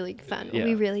is really fun. Yeah.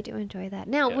 We really do enjoy that.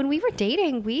 Now, when we were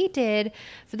dating, we did,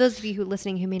 for those of you who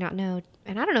listening who may not know,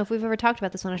 and I don't know if we've ever talked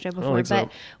about this on a show before,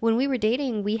 but when we were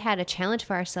dating, we had a challenge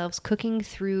for ourselves cooking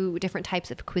through different types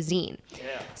of cuisine.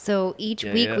 Yeah. So each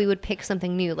week we would pick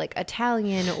something new, like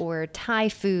Italian or Thai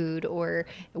food or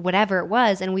whatever it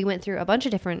was, and we went through a bunch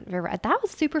of different. That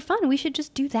was super fun. We should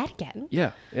just do that again.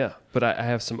 Yeah. But I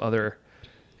have some other.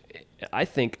 I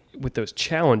think with those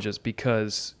challenges,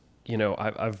 because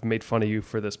I've made fun of you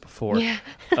for this before. Yeah.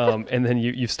 And then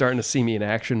you're starting to see me in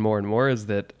action more and more. Is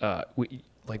that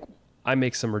I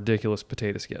make some ridiculous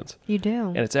potato skins. You do.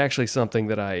 And it's actually something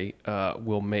that I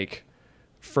will make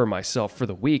for myself for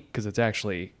the week, because it's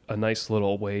actually a nice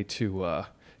little way to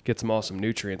get some awesome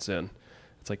nutrients in.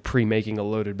 It's like pre-making a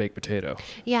loaded baked potato.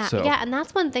 Yeah, and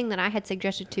that's one thing that I had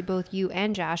suggested to both you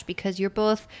and Josh, because you're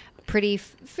both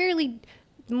fairly,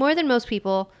 more than most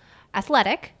people,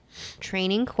 athletic,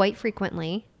 training quite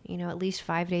frequently. At least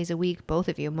 5 days a week, both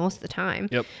of you, most of the time.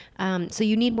 Yep. So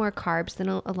you need more carbs than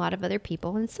a lot of other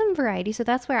people and some variety. So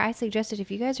that's where I suggested,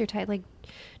 if you guys are tight,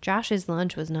 Josh's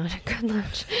lunch was not a good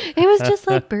lunch. It was just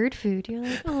bird food. You're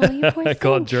like, oh, you poor thing. I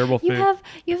call it gerbil food.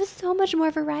 You have so much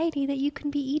more variety that you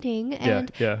can be eating.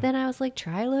 And then I was like,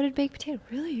 try a loaded baked potato.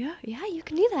 Really? Yeah, you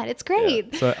can do that. It's great.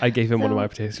 Yeah. So I gave him one of my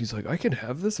potatoes. He's like, I can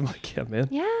have this? I'm like, yeah, man.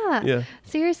 Yeah.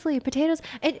 Seriously, potatoes.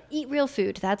 And eat real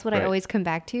food. That's what I always come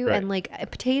back to. Right. And a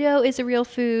potato is a real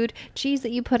food. Cheese that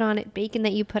you put on it, bacon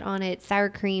that you put on it, sour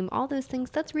cream, all those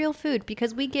things, that's real food,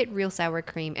 because we get real sour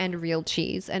cream and real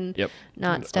cheese and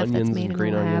not and stuff that's made and in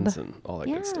green a lab. onions and all that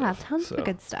good stuff. Yeah, tons of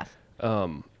good stuff.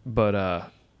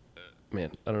 But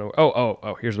man, I don't know.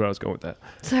 Oh, here's what I was going with that.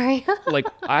 Sorry. Like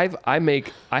I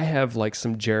have like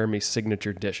some Jeremy's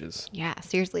signature dishes. Yeah,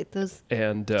 seriously, those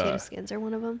And potato skins are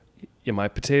one of them. yeah, my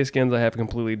potato skins I have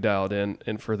completely dialed in.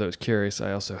 And for those curious,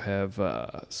 I also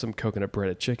have some coconut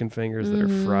breaded chicken fingers that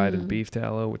are fried in beef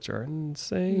tallow, which are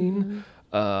insane.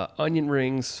 Onion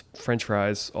rings, French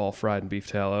fries, all fried in beef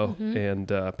tallow, and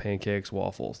pancakes,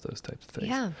 waffles, those types of things.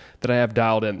 Yeah. That I have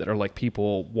dialed in that are like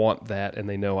people want that and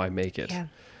they know I make it.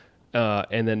 Yeah.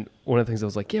 And then one of the things I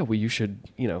was like, yeah, well, you should,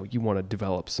 you want to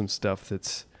develop some stuff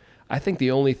that's, I think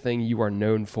the only thing you are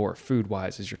known for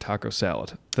food-wise is your taco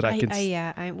salad that I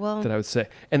would say.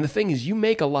 And the thing is, you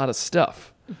make a lot of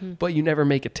stuff, but you never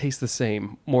make it taste the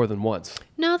same more than once.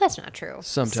 No, that's not true.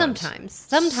 Sometimes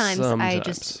I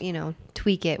just,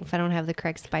 tweak it. If I don't have the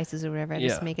correct spices or whatever, I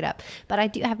just make it up. But I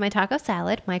do have my taco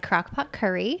salad, my crock pot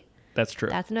curry. That's true.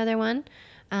 That's another one.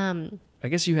 I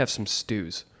guess you have some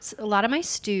stews. A lot of my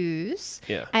stews.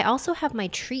 Yeah. I also have my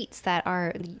treats that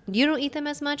are, you don't eat them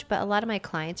as much, but a lot of my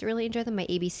clients really enjoy them. My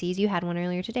ABCs, you had one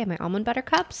earlier today, my almond butter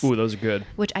cups. Ooh, those are good.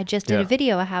 Which I just did a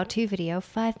video, a how-to video,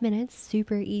 5 minutes,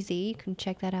 super easy. You can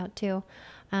check that out too.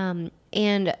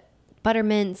 And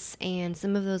buttermints and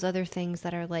some of those other things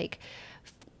that are like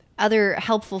other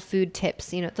helpful food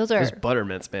tips. Those are... Those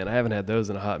buttermints, man. I haven't had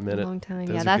those in a hot minute. A long time.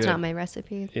 Those Yeah, are that's good. not my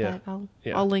recipe, but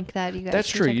I'll link that. You guys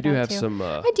That's can true. check You it do out have too. some...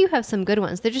 I do have some good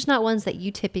ones. They're just not ones that you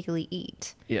typically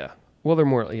eat. Yeah. Well, they're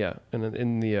more... Yeah. And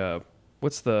in the...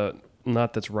 what's the...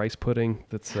 Not that's rice pudding.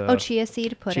 That's... chia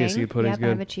seed pudding. Chia seed pudding's good. I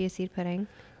have good. a chia seed pudding.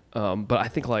 But I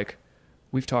think like...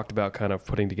 We've talked about kind of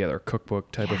putting together a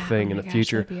cookbook type of Yeah, thing oh in my the gosh,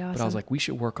 future. that'd be But I was awesome. like, we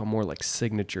should work on more like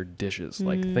signature dishes,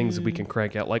 like things that we can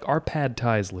crank out. Like our pad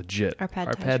thai is legit. Our pad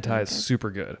thai's pad thai really is good.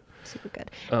 super good. Super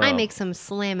good. I make some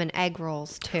slammin' egg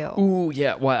rolls too. Ooh,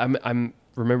 yeah. Well, I'm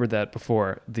remembered that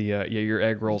before. The your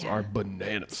egg rolls are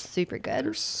bananas. Super good.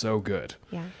 They're so good.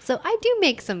 Yeah. So I do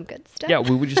make some good stuff. Yeah,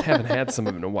 we just haven't had some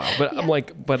of it in a while. But I'm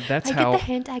like, but that's I how.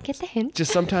 I get the hint.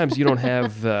 Just sometimes you don't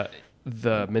have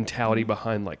the mentality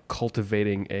behind like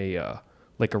cultivating a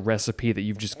recipe that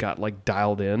you've just got like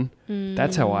dialed in.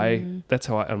 That's how I'm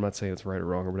not saying it's right or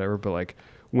wrong or whatever, but like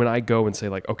when I go and say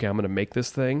like, okay, I'm going to make this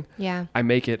thing. Yeah. I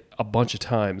make it a bunch of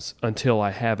times until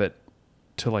I have it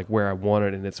to like where I want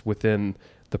it and it's within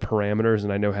the parameters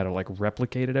and I know how to like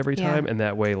replicate it every time. And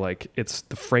that way, like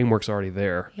the framework's already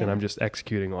there and I'm just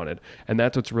executing on it. And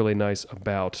that's what's really nice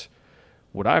about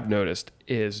what I've noticed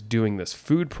is doing this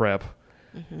food prep.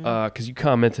 Because you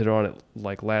commented on it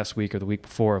like last week or the week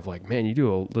before of like, man,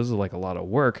 this is like a lot of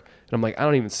work. And I'm like, I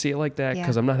don't even see it like that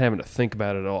because I'm not having to think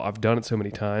about it at all. I've done it so many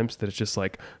times that it's just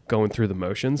like going through the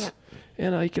motions.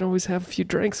 And you can always have a few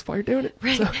drinks while you're doing it.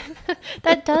 Right. So,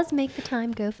 That does make the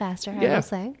time go faster, I will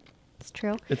say. It's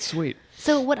true. it's sweet.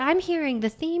 So what I'm hearing, the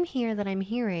theme here that I'm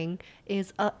hearing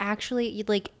is actually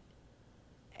like,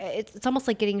 it's almost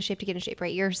like getting in shape to get in shape,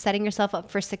 right? You're setting yourself up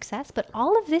for success, but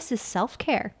all of this is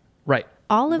self-care. Right.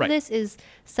 All of this is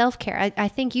self-care. I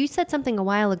think you said something a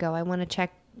while ago. I want to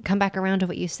come back around to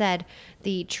what you said.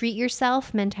 The treat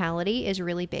yourself mentality is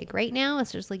really big right now.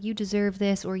 It's just like, you deserve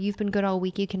this, or you've been good all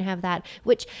week, you can have that,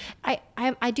 which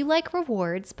I do like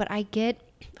rewards, but I get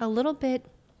a little bit,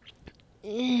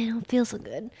 I don't feel so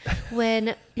good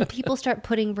when people start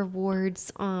putting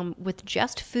rewards with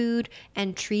just food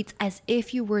and treats as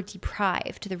if you were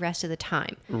deprived the rest of the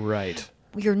time. Right.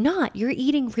 You're not. You're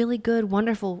eating really good,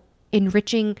 wonderful,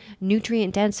 enriching,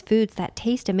 nutrient-dense foods that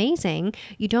taste amazing.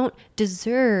 You don't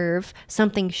deserve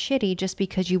something shitty just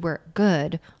because you were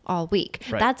good all week.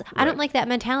 Right. I don't like that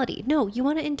mentality. No, you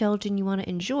want to indulge and you want to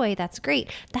enjoy. That's great.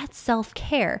 That's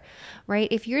self-care, right?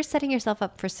 If you're setting yourself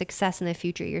up for success in the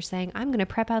future, you're saying, I'm going to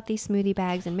prep out these smoothie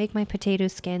bags and make my potato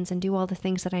skins and do all the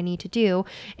things that I need to do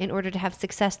in order to have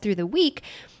success through the week.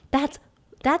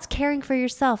 That's caring for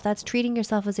yourself. That's treating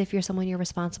yourself as if you're someone you're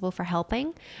responsible for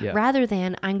helping, rather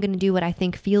than I'm going to do what I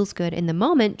think feels good in the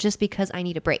moment just because I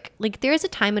need a break. Like, there's a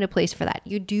time and a place for that.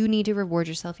 You do need to reward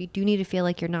yourself. You do need to feel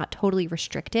like you're not totally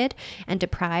restricted and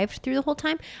deprived through the whole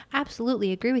time.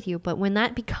 Absolutely agree with you. But when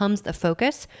that becomes the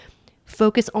focus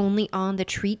only on the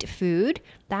treat food,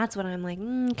 that's when I'm like,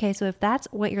 okay, so if that's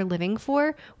what you're living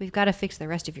for, we've got to fix the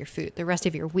rest of your food, the rest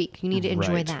of your week. You need to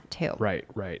enjoy that too. Right.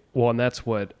 Well, and that's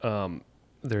what...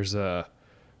 there's a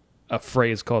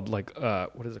phrase called like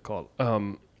what is it called?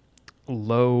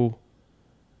 You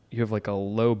have like a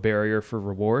low barrier for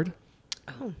reward.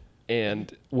 Oh.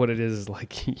 And what it is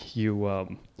like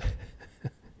you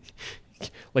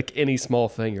like any small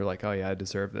thing, you're like, oh yeah, I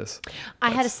deserve this.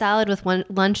 I had a salad with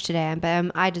lunch today,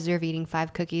 but I deserve eating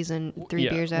 5 cookies and 3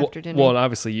 beers after dinner. Well, and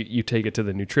obviously you take it to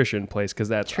the nutrition place because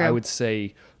that's, True. I would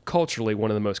say, culturally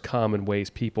one of the most common ways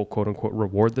people quote unquote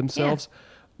reward themselves.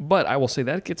 But I will say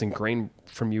that gets ingrained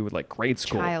from you with like grade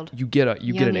school. Child. You get an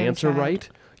Young answer child. right,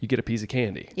 you get a piece of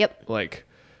candy. Yep. Like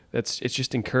it's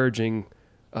just encouraging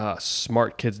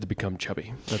smart kids to become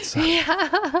chubby. That's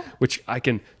which I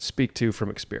can speak to from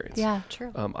experience. Yeah,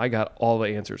 true. I got all the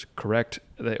answers correct.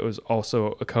 That was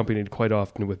also accompanied quite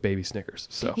often with baby Snickers.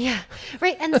 So Yeah,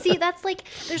 right. And see, that's like,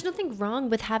 there's nothing wrong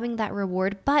with having that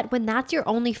reward. But when that's your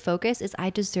only focus is I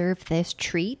deserve this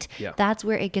treat, that's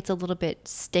where it gets a little bit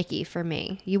sticky for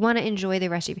me. You want to enjoy the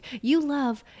rest of you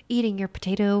love eating your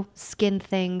potato skin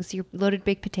things, your loaded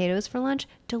baked potatoes for lunch.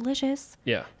 Delicious.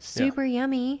 Yeah. Super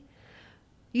yummy.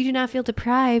 You do not feel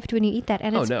deprived when you eat that.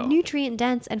 And it's nutrient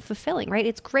dense and fulfilling, right?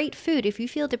 It's great food. If you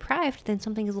feel deprived, then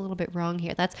something is a little bit wrong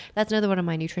here. That's another one of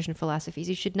my nutrition philosophies.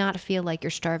 You should not feel like you're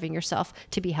starving yourself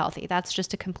to be healthy. That's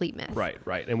just a complete myth.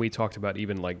 Right. And we talked about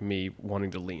even like me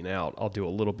wanting to lean out. I'll do a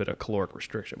little bit of caloric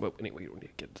restriction. But anyway, we don't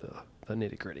need to get to the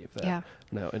nitty gritty of that. Yeah.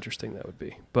 How interesting that would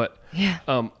be. But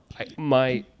the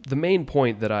main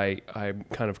point that I'm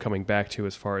kind of coming back to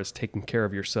as far as taking care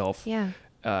of yourself. Yeah.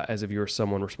 As if you're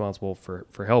someone responsible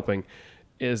for helping,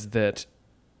 is that,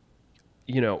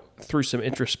 through some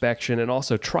introspection and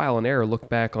also trial and error, look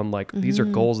back on like, these are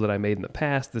goals that I made in the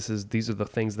past. These are the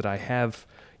things that I have,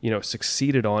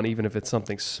 succeeded on. Even if it's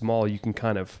something small, you can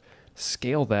kind of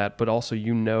scale that, but also,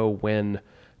 when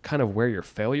kind of where your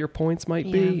failure points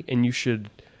might be. And you should,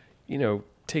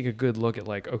 take a good look at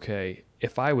like, okay,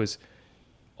 if I was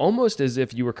almost as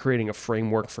if you were creating a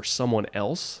framework for someone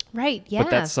else. Right, yeah. But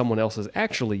that someone else is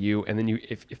actually you. And then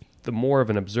if the more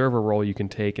of an observer role you can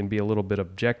take and be a little bit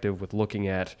objective with looking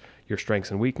at your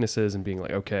strengths and weaknesses and being like,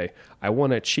 okay, I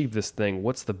want to achieve this thing.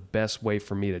 What's the best way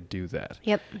for me to do that?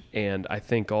 Yep. And I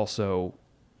think also,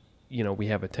 we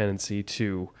have a tendency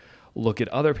to look at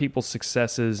other people's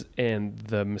successes, and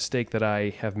the mistake that I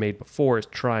have made before is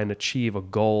try and achieve a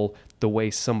goal the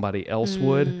way somebody else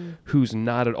would, who's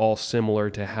not at all similar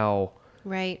to how.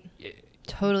 Right.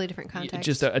 Totally different context.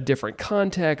 Just a different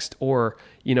context, or,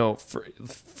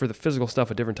 for the physical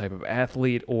stuff, a different type of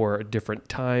athlete or a different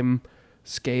time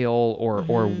scale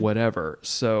or whatever.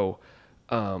 So,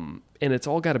 and it's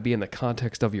all got to be in the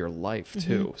context of your life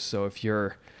too. So if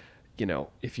you're,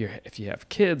 if you have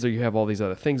kids or you have all these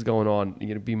other things going on,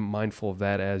 be mindful of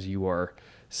that as you are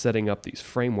setting up these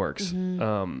frameworks.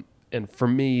 And for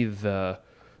me, the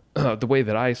way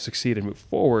that I succeed and move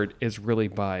forward is really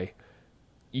by,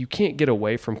 you can't get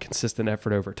away from consistent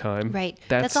effort over time. Right.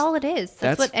 That's all it is.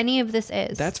 That's what any of this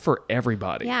is. That's for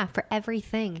everybody. Yeah, for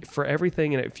everything. For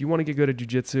everything. And if you want to get good at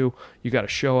jiu-jitsu, you got to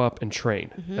show up and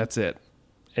train. That's it.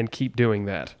 And keep doing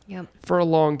that for a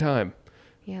long time.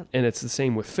 Yep. And it's the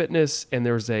same with fitness. And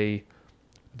there's a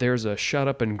shut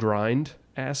up and grind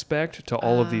aspect to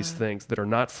all of these things that are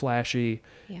not flashy.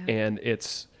 Yeah. And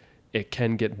it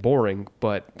can get boring,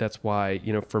 but that's why,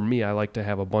 for me, I like to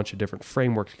have a bunch of different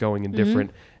frameworks going in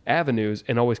different avenues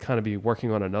and always kind of be working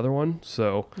on another one.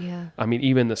 So, I mean,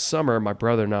 even this summer, my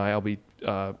brother and I'll be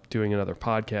doing another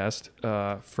podcast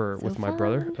with my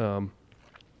brother,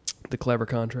 the Clever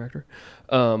Contractor.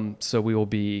 So we will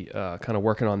be kind of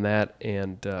working on that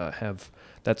and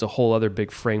that's a whole other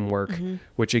big framework,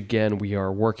 which again, we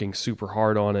are working super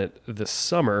hard on it this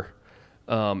summer.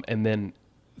 And then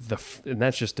and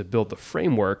that's just to build the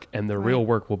framework, and the real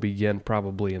work will begin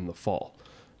probably in the fall.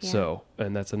 Yeah. So,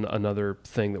 and that's another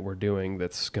thing that we're doing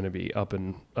that's going to be up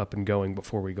and going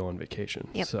before we go on vacation.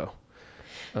 Yep. So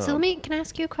can I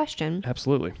ask you a question?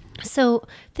 Absolutely. So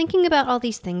thinking about all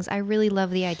these things, I really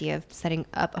love the idea of setting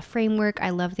up a framework. I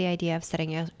love the idea of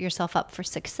setting yourself up for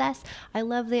success. I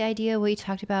love the idea what you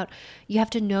talked about. You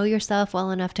have to know yourself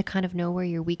well enough to kind of know where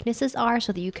your weaknesses are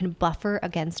so that you can buffer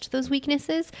against those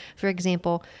weaknesses. For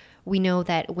example, we know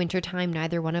that wintertime,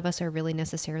 neither one of us are really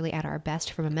necessarily at our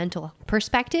best from a mental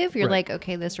perspective. You're like,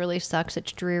 okay, this really sucks.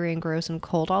 It's dreary and gross and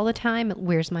cold all the time.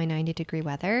 Where's my 90-degree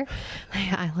weather?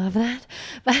 I love that.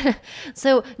 But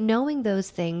so knowing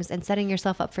those things and setting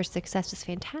yourself up for success is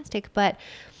fantastic. But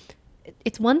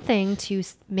it's one thing to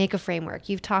make a framework.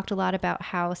 You've talked a lot about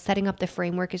how setting up the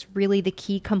framework is really the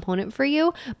key component for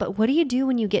you, but what do you do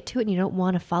when you get to it and you don't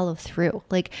want to follow through?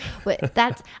 Like a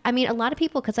lot of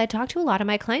people, because I talk to a lot of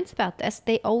my clients about this,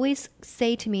 they always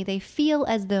say to me, they feel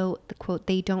as though, the quote,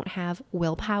 they don't have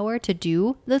willpower to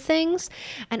do the things.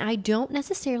 And I don't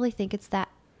necessarily think it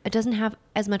doesn't have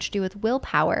as much to do with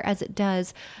willpower as it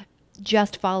does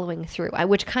just following through,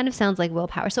 which kind of sounds like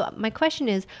willpower. So my question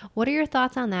is, what are your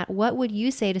thoughts on that? What would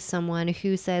you say to someone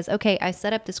who says, okay, I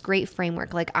set up this great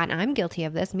framework, like I'm guilty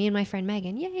of this. Me and my friend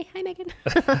Megan, yay, hi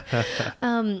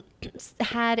Megan,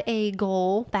 had a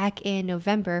goal back in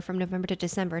November, from November to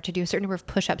December, to do a certain number of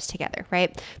push-ups together,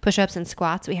 right? Push-ups and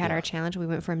squats. We had our challenge. We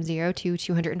went from 0 to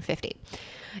 250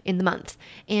 in the month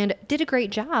and did a great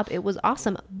job. It was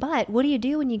awesome. But what do you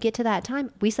do when you get to that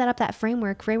time? We set up that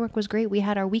framework. Framework was great. We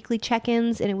had our weekly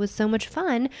check-ins and it was so much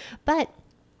fun. But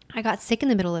I got sick in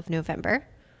the middle of November,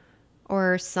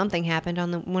 or something happened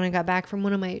when I got back from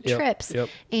one of my trips.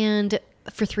 And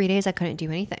for 3 days, I couldn't do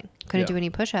anything. Couldn't do any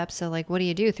push-ups. So like, what do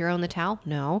you do? Throw in the towel?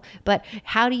 No. But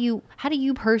how do you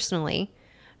personally,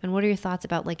 and what are your thoughts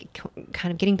about like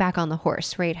kind of getting back on the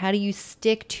horse, right? How do you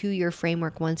stick to your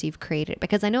framework once you've created it?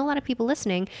 Because I know a lot of people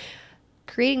listening,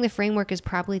 creating the framework is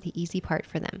probably the easy part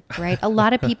for them, right? A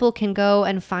lot of people can go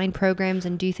and find programs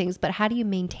and do things, but how do you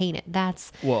maintain it?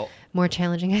 That's more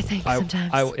challenging, I think,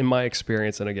 sometimes. In my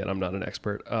experience, and again, I'm not an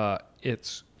expert,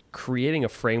 it's creating a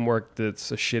framework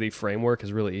that's a shitty framework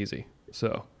is really easy.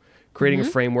 So creating a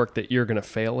framework that you're going to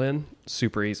fail in,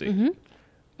 super easy.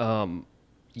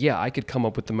 I could come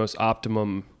up with the most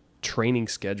optimum training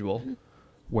schedule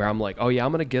where I'm like, oh yeah,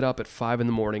 I'm going to get up at 5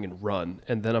 a.m. and run.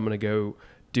 And then I'm going to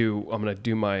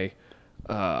do my,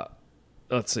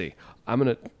 I'm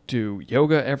going to do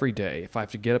yoga every day. If I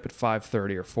have to get up at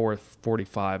 5:30 or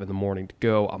 4:45 in the morning to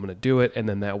go, I'm going to do it. And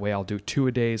then that way I'll do 2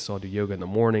 a day. So I'll do yoga in the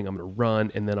morning, I'm going to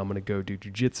run, and then I'm going to go do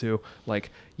jujitsu.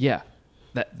 Like, yeah,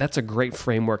 that's a great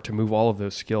framework to move all of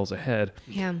those skills ahead.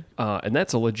 Yeah. And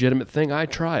that's a legitimate thing. I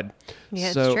tried.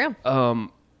 Yeah, it's true. And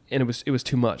it was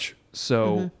too much.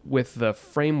 So with the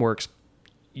frameworks,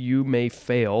 you may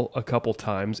fail a couple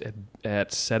times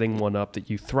at setting one up that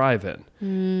you thrive in.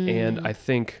 And I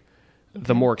think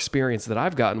the more experience that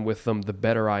I've gotten with them, the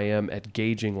better I am at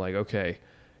gauging, like, okay,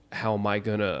 how am I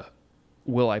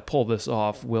will I pull this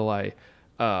off?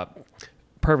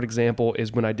 Perfect example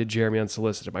is when I did Jeremy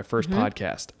Unsolicited, my first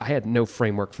podcast. I had no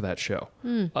framework for that show.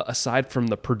 Aside from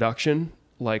the production,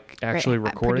 like actually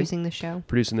recording.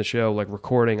 Producing the show, like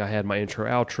recording. I had my intro,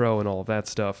 outro, and all of that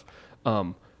stuff.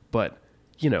 But,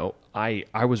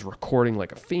 I was recording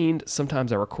like a fiend.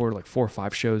 Sometimes I recorded like 4 or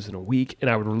 5 shows in a week, and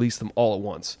I would release them all at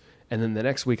once. And then the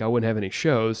next week I wouldn't have any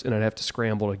shows, and I'd have to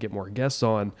scramble to get more guests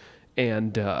on.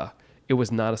 And it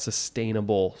was not a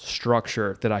sustainable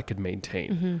structure that I could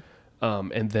maintain.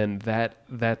 And then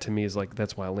that to me is like,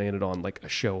 that's why I landed on like a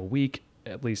show a week,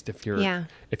 at least if you're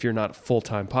not a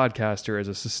full-time podcaster, is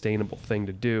a sustainable thing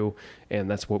to do. And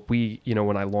that's what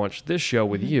when I launched this show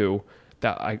with you,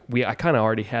 that I kind of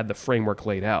already had the framework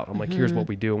laid out. I'm like, here's what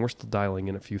we do. And we're still dialing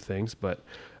in a few things, but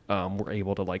we're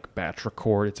able to like batch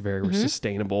record. It's very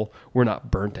sustainable. We're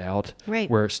not burnt out. Right.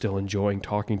 We're still enjoying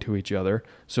talking to each other.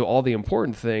 So all the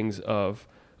important things of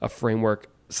a framework,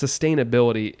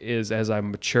 sustainability is, as I've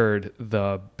matured,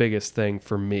 the biggest thing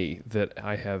for me that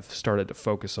I have started to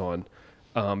focus on,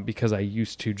 because I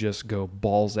used to just go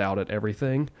balls out at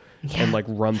everything and like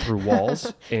run through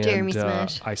walls. And Jeremy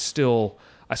Smash. I still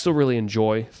really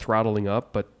enjoy throttling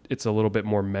up, but it's a little bit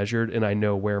more measured, and I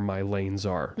know where my lanes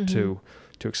are to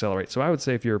accelerate. So I would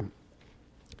say if you're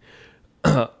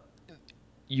at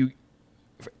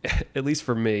least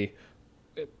for me,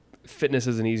 fitness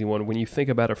is an easy one. When you think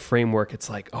about a framework, it's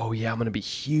like, oh yeah, I'm going to be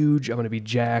huge, I'm going to be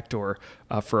jacked, or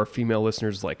for our female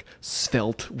listeners, like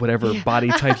svelte, whatever body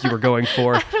type you were going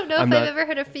for. I don't know if I've ever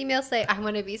heard a female say, I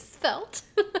want to be svelte.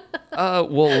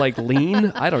 Well, like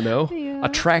lean, I don't know,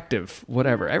 attractive,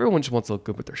 whatever. Everyone just wants to look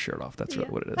good with their shirt off. That's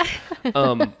really what it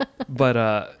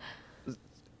is.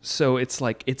 So it's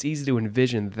like, it's easy to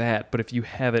envision that, but if you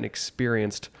haven't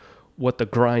experienced what the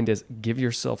grind is, give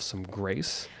yourself some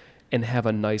grace and have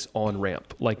a nice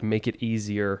on-ramp, like make it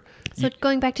easier. So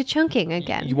going back to chunking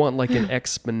again. You want like an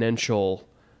exponential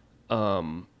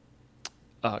kind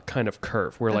of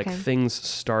curve where like things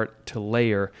start to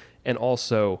layer. And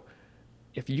also,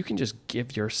 if you can just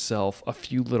give yourself a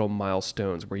few little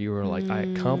milestones where you are like, I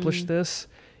accomplished this,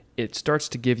 it starts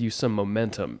to give you some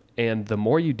momentum. And the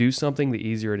more you do something, the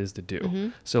easier it is to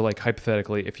do. So like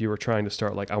hypothetically, if you were trying to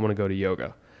start, like, I want to go to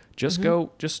yoga, go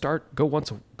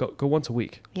once a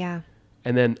week. Yeah.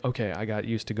 And then, okay, I got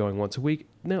used to going once a week.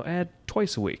 Now add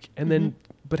twice a week. And then,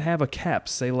 but have a cap.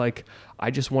 Say like,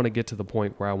 I just want to get to the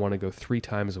point where I want to go 3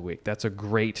 times a week. That's a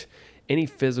great, any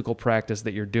physical practice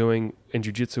that you're doing. In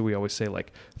jiu-jitsu, we always say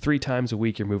like 3 times a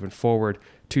week, you're moving forward.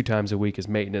 2 times a week is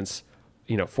maintenance.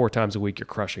 4 times a week, you're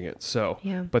crushing it. So,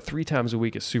 but 3 times a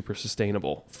week is super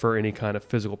sustainable for any kind of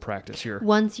physical practice.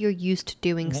 Once you're used to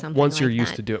doing something Once you're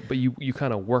used to do it, but you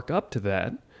kind of work up to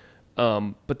that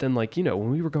But then like, when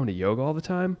we were going to yoga all the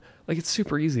time, like it's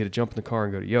super easy to jump in the car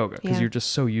and go to yoga because you're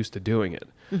just so used to doing it.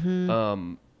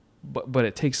 But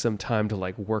it takes some time to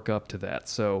like work up to that.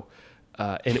 So,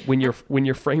 and when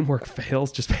your framework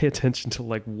fails, just pay attention to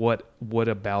like what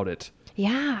about it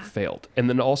failed. And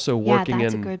then also working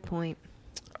that's a good point.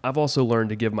 I've also learned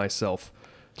to give myself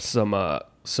some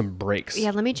breaks.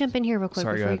 Yeah, let me jump in here real quick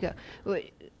before you go.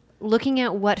 Looking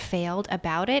at what failed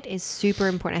about it is super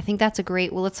important. I think that's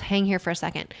let's hang here for a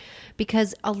second,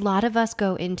 because a lot of us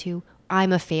go into,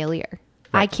 I'm a failure.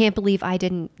 Right. I can't believe I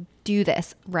didn't do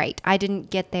this right. I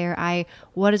didn't get there.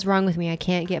 What is wrong with me? I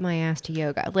can't get my ass to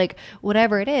yoga. Like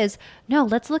whatever it is. No,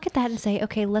 let's look at that and say,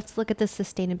 okay, let's look at the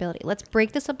sustainability. Let's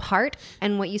break this apart.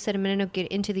 And what you said a minute ago,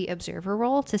 get into the observer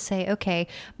role to say, okay,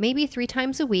 maybe 3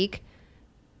 times a week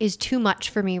is too much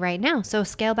for me right now. So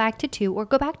scale back to 2 or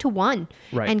go back to 1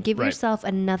 and give yourself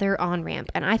another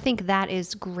on-ramp. And I think that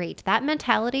is great. That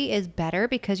mentality is better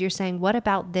because you're saying, what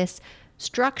about this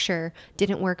structure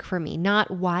didn't work for me?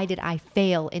 Not why did I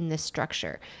fail in this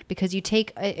structure? Because you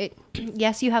take it,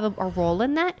 yes, you have a role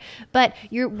in that, but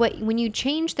when you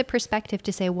change the perspective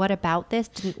to say, what about this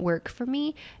didn't work for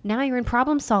me? Now you're in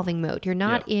problem solving mode. You're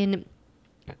not in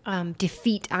I'm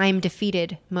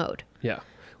defeated mode. Yeah.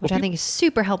 Which I think is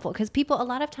super helpful because a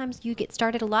lot of times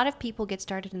a lot of people get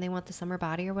started and they want the summer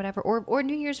body or whatever, or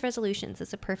New Year's resolutions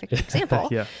is a perfect example.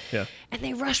 Yeah. And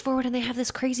they rush forward and they have this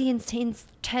crazy, intense,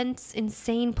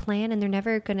 insane plan, and they're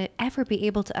never going to ever be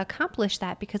able to accomplish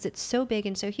that because it's so big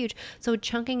and so huge. So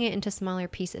chunking it into smaller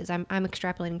pieces, I'm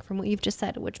extrapolating from what you've just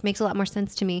said, which makes a lot more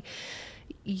sense to me.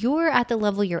 You're at the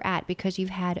level you're at because you've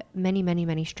had many, many,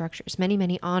 many structures, many,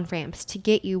 many on-ramps to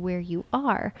get you where you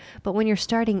are. But when you're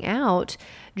starting out,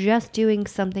 just doing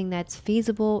something that's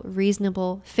feasible,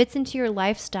 reasonable, fits into your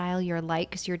lifestyle, your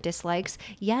likes, your dislikes,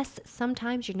 yes,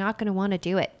 sometimes you're not going to want to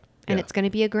do it. And it's going to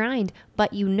be a grind.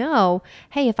 But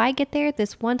hey, if I get there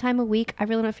this one time a week, I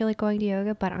really don't feel like going to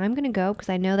yoga, but I'm going to go because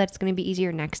I know that it's going to be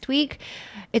easier next week.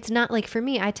 It's not like, for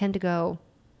me, I tend to go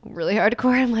really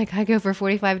hardcore. I'm like, I go for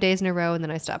 45 days in a row and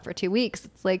then I stop for 2 weeks.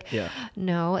 It's like,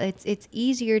 no, it's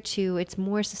easier it's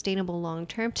more sustainable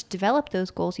long-term to develop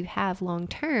those goals you have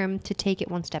long-term to take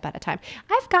it one step at a time.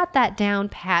 I've got that down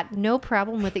pat, no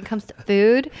problem when it comes to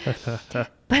food,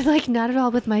 but like not at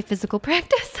all with my physical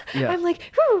practice. Yeah. I'm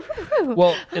like,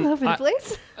 well, all over the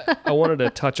place. I wanted to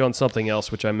touch on something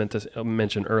else, which I meant to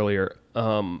mention earlier.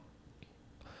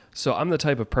 So I'm the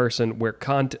type of person where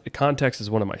context is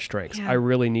one of my strengths. I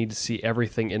really need to see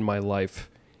everything in my life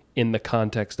in the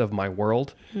context of my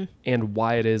world and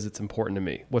why it's important to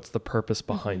me. What's the purpose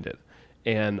behind it?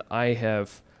 And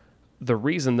the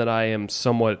reason that I am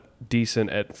somewhat decent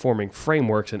at forming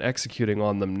frameworks and executing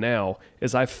on them now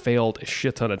is I've failed a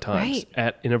shit ton of times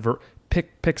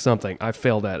pick something. I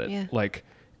failed at it. Yeah.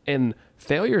 And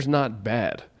failure's not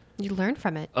bad. You learn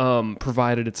from it.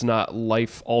 Provided it's not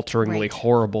life-alteringly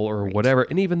horrible or whatever.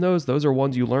 And even those are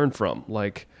ones you learn from.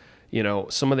 Like,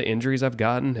 some of the injuries I've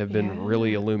gotten have been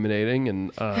really illuminating,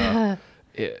 and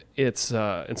and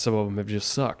some of them have just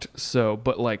sucked. So,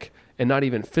 but and not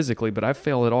even physically, but I've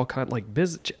failed at all kinds. Like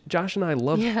Josh and I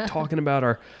love talking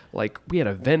about we had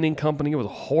a vending company. It was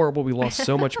horrible. We lost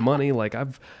so much money.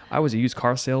 I was a used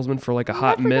car salesman for a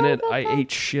hot minute. I ate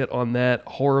shit on that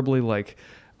horribly.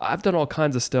 I've done all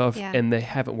kinds of stuff and they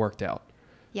haven't worked out.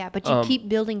 Yeah, but you keep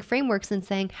building frameworks and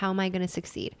saying, how am I going to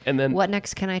succeed? And then what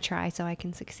next can I try so I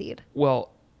can succeed?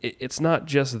 Well, it's not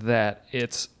just that.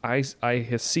 I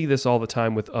see this all the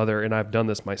time with and I've done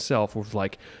this myself, with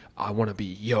I want to be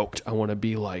yoked. I want to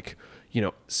be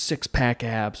 6-pack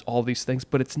abs, all these things,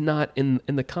 but it's not in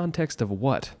the context of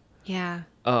what? Yeah.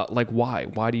 Why?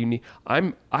 Why do you need,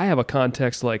 I have a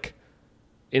context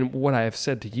and what I have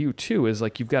said to you too is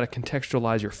you've got to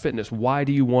contextualize your fitness. Why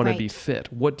do you want to be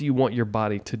fit? What do you want your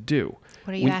body to do?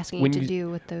 What are you asking it to do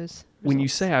with those results? When you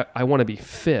say I want to be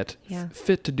fit,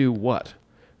 fit to do what?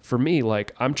 For me,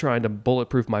 I'm trying to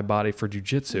bulletproof my body for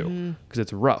jujitsu because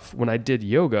it's rough. When I did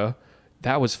yoga,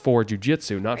 that was for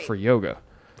jujitsu, not for yoga.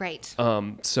 Right.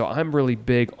 So I'm really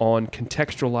big on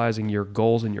contextualizing your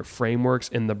goals and your frameworks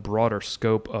in the broader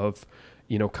scope of,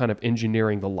 kind of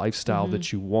engineering the lifestyle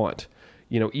that you want.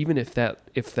 Even if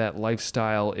that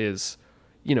lifestyle is,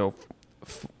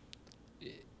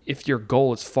 if your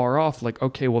goal is far off,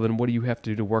 okay, well then what do you have to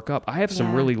do to work up? I have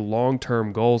some really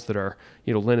long-term goals that are,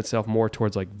 lend itself more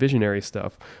towards visionary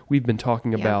stuff. We've been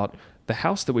talking about the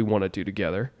house that we want to do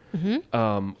together.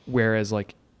 Whereas I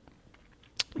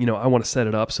want to set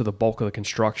it up so the bulk of the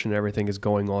construction and everything is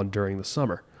going on during the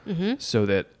summer. so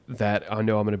that I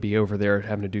know I'm going to be over there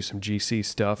having to do some GC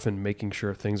stuff and making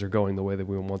sure things are going the way that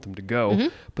we want them to go,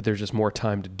 but there's just more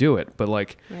time to do it. But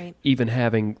like even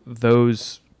having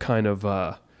those kind of,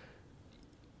 I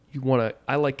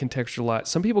like contextualize.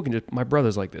 Some people can just, my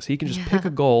brother's like this. He can just pick a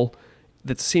goal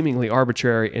that's seemingly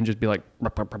arbitrary and just be like,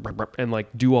 and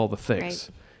like do all the things. Right.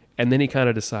 And then he kind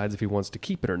of decides if he wants to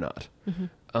keep it or not.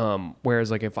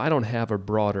 Whereas like if I don't have a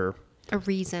broader... A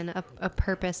reason, a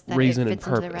purpose that it fits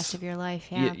into the rest of your life.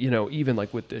 Yeah. You know, even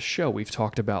like with this show, we've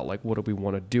talked about like, what do we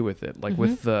want to do with it? Like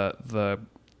with the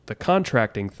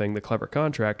contracting thing, the Clever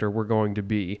Contractor, we're going to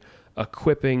be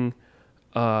equipping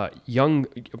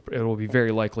it will be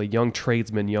very likely young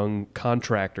tradesmen, young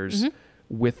contractors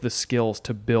with the skills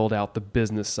to build out the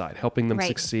business side, helping them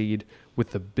succeed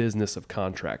with the business of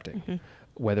contracting.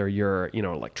 Whether you're, you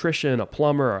know, an electrician, a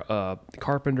plumber, a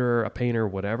carpenter, a painter,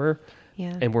 whatever.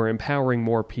 Yeah. And we're empowering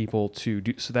more people to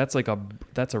do, so that's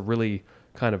a really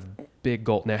kind of big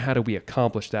goal. Now, how do we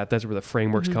accomplish that? That's where the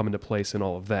frameworks come into place and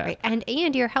all of that. Right.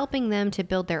 And you're helping them to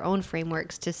build their own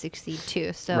frameworks to succeed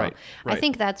too. So I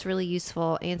think that's really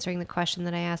useful, answering the question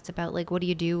that I asked about, like, what do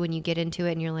you do when you get into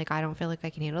it and you're like, I don't feel like I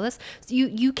can handle this. So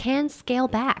you can scale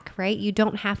back, right? You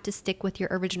don't have to stick with your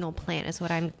original plan, is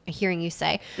what I'm hearing you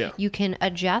say. Yeah. You can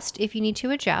adjust if you need to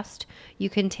adjust. You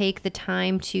can take the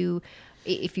time to,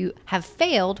 if you have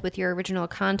failed with your original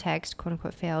context, quote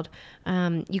unquote failed,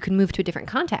 you can move to a different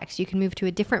context. You can move to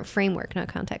a different framework, not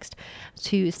context,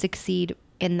 to succeed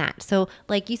in that. So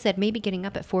like you said, maybe getting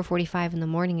up at 4:45 in the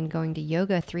morning and going to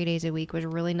yoga 3 days a week was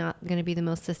really not going to be the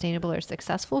most sustainable or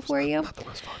successful for you. Not the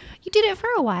most fun. You did it for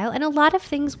a while, and a lot of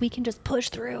things we can just push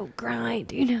through,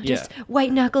 grind, you know, just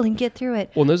white knuckle and get through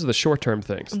it. Well, those are the short-term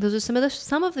things. And those are some of the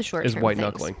short-term things. Is white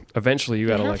knuckling. Eventually you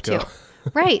got to let go.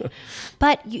 Right.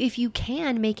 But if you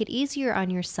can make it easier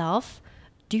on yourself,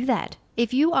 do that.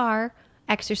 If you are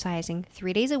exercising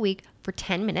 3 days a week for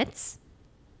 10 minutes,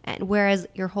 and whereas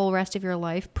your whole rest of your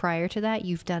life prior to that,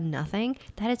 you've done nothing,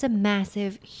 that is a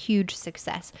massive, huge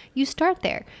success. You start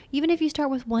there. Even if you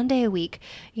start with 1 day a week,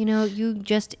 you know, you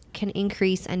just can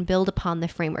increase and build upon the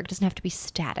framework. It doesn't have to be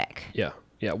static. Yeah.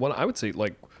 Yeah. Well, I would say,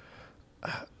 like,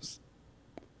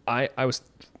 I was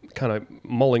kind of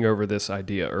mulling over this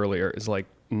idea earlier, is like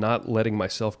not letting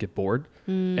myself get bored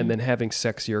and then having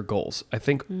sexier goals. I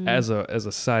think as a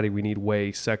society, we need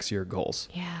way sexier goals.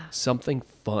 Yeah. Something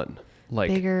fun. Like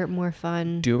bigger, more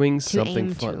fun. Doing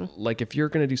something fun. Like if you're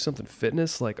going to do something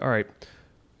fitness, like, all right,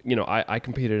 you know, I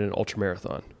competed in an ultra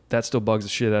marathon. That still bugs the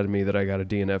shit out of me that I got a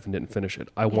DNF and didn't finish it.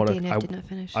 I want to finish.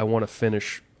 I want to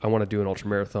finish. I want to do an ultra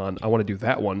marathon. I want to do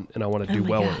that one, and I want to do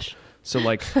well in it. So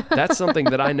like that's something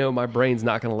that I know my brain's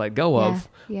not going to let go of,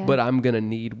 but I'm going to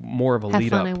need more of a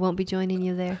lead up. I won't be joining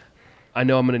you there. I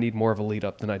know I'm going to need more of a lead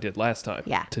up than I did last time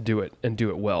to do it and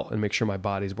do it well and make sure my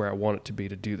body's where I want it to be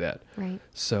to do that. Right.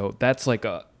 So that's like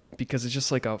because it's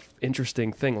just like a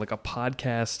interesting thing, like a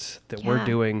podcast that we're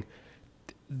doing.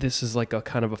 This is like a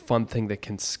kind of a fun thing that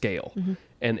can scale,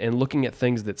 and looking at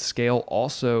things that scale,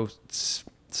 also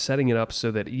setting it up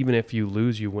so that even if you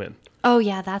lose, you win. Oh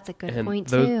yeah, that's a good point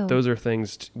too. Those are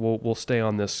things. We'll stay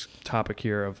on this topic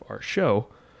here of our show,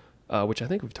 which I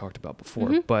think we've talked about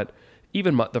before. But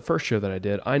even the first show that I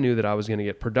did, I knew that I was going to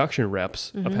get production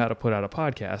reps of how to put out a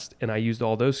podcast, and I used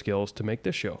all those skills to make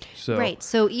this show. So right.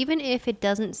 So even if it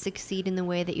doesn't succeed in the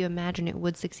way that you imagine it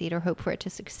would succeed or hope for it to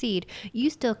succeed,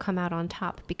 you still come out on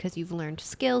top because you've learned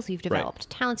skills, you've developed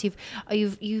talents,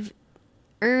 you've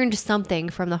earned something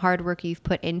from the hard work you've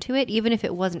put into it, even if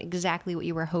it wasn't exactly what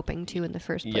you were hoping to in the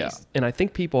first place. Yeah. And I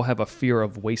think people have a fear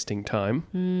of wasting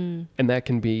time, and that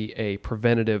can be a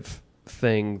preventative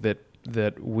thing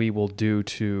that we will do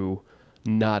to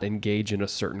not engage in a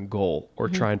certain goal or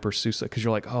try and pursue something, because you're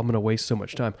like, oh, I'm going to waste so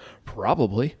much time.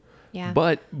 Probably. Yeah.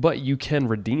 But you can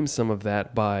redeem some of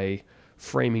that by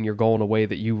framing your goal in a way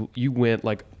that you went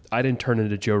like, I didn't turn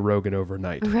into Joe Rogan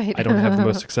overnight. Right. I don't have the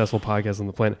most successful podcast on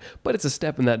the planet, but it's a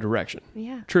step in that direction.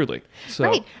 Yeah. Truly. So,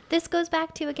 right. This goes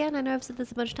back to, again, I know I've said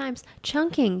this a bunch of times,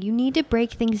 chunking. You need to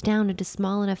break things down into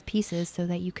small enough pieces so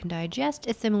that you can digest,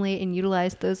 assimilate, and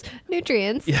utilize those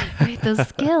nutrients, right, those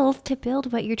skills to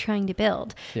build what you're trying to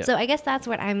build. Yeah. So I guess that's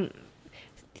what I'm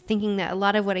thinking, that a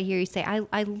lot of what I hear you say,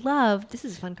 I love, this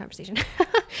is a fun conversation,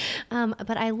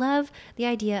 but I love the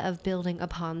idea of building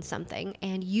upon something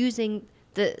and using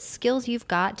the skills you've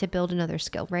got to build another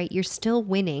skill, right? You're still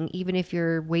winning, even if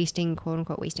you're wasting, quote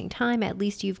unquote, wasting time. At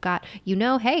least you've got,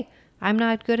 hey, I'm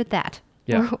not good at that.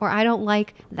 Yeah. Or I don't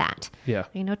like that. Yeah.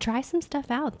 Try some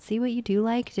stuff out. See what you do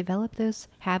like. Develop those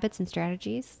habits and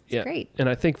strategies. It's great. And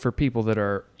I think for people that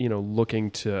are,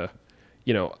 looking to,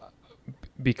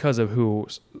 because of who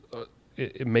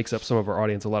it makes up some of our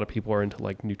audience. A lot of people are into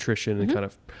like nutrition and kind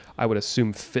of, I would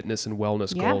assume, fitness and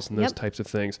wellness goals and those types of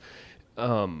things.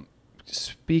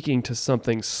 Speaking to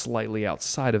something slightly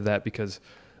outside of that, because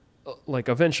like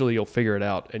eventually you'll figure it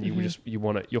out, and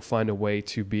you'll find a way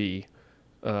to be,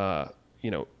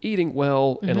 eating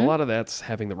well. And a lot of that's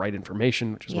having the right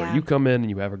information, which is where you come in, and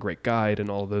you have a great guide and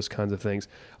all of those kinds of things.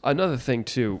 Another thing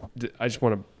too, I just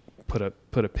want to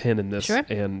put a pin in this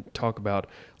and talk about,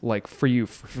 like, for you,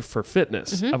 for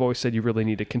fitness. I've always said you really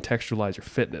need to contextualize your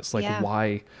fitness. Like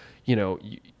why,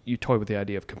 you toy with the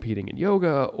idea of competing in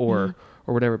yoga or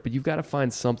whatever, but you've got to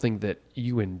find something that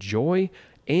you enjoy.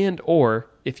 And, or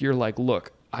if you're like,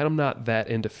 look, I'm not that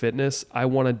into fitness, I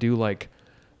want to do like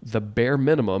the bare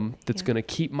minimum that's going to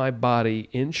keep my body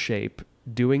in shape,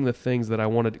 doing the things that I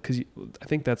wanted. Because I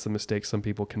think that's the mistake some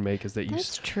people can make, is that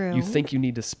you think you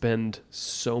need to spend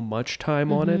so much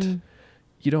time on it.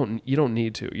 You don't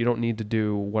need to. You don't need to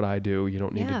do what I do. You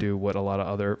don't need to do what a lot of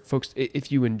other folks.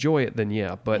 If you enjoy it,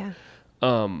 then but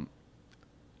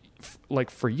like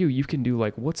for you, you can do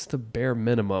like, what's the bare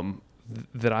minimum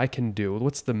that I can do?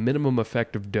 What's the minimum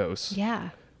effective dose?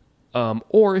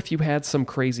 Or if you had some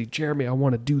crazy, Jeremy, I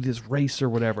want to do this race or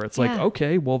whatever. It's like,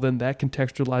 okay, well then that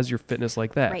contextualize your fitness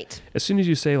like that. Right. As soon as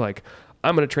you say like,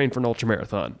 I'm going to train for an ultra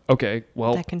marathon. Okay,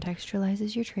 well, that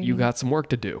contextualizes your training. You got some work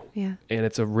to do. Yeah. And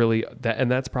it's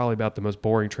that's probably about the most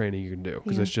boring training you can do,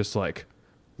 because it's just like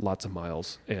lots of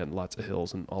miles and lots of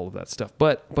hills and all of that stuff.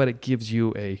 But it gives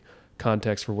you a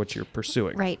context for what you're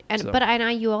pursuing. Right.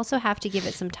 And you also have to give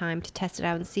it some time to test it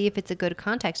out and see if it's a good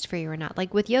context for you or not.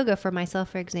 Like with yoga, for myself,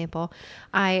 for example,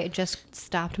 I just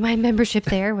stopped my membership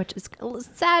there, which is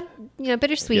sad,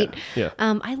 bittersweet. Yeah.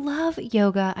 I love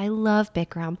yoga. I love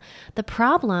Bikram. The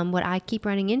problem, what I keep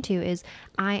running into, is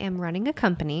I am running a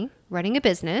company, running a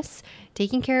business,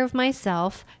 taking care of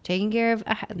myself, taking care of,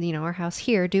 our house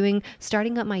here,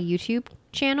 starting up my YouTube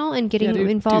channel and getting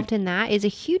involved in that is a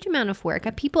huge amount of work.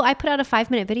 I put out a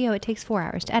 5-minute video, it takes 4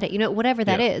 hours to edit, whatever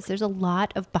that is. There's a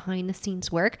lot of behind the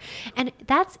scenes work. And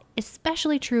that's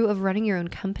especially true of running your own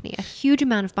company, a huge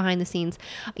amount of behind the scenes.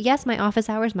 Yes, my office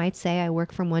hours might say I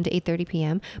work from 1 to 8:30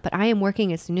 p.m., but I am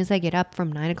working as soon as I get up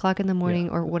from 9 o'clock in the morning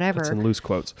or whatever. That's in loose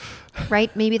quotes.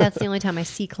 Right? Maybe that's the only time I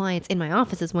see clients in my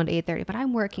office is 1 to 8:30, but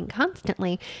I'm working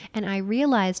constantly. And I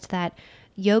realized that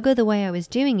yoga, the way I was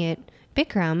doing it,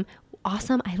 Bikram,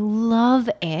 awesome. I love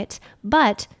it,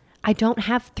 but I don't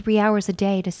have 3 hours a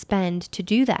day to spend to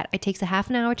do that. It takes a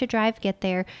half an hour to drive, get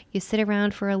there. You sit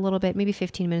around for a little bit, maybe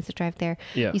 15 minutes to drive there.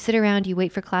 Yeah. You sit around, you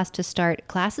wait for class to start.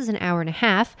 Class is an hour and a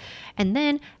half. And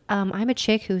then I'm a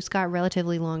chick who's got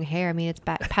relatively long hair. I mean, it's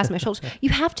past my shoulders.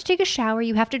 You have to take a shower.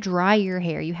 You have to dry your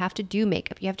hair. You have to do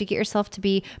makeup. You have to get yourself to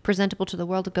be presentable to the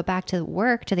world, to go back to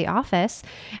work, to the office.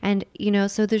 And,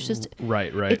 so there's just...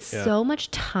 Right. It's so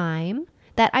much time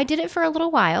that I did it for a little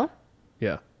while.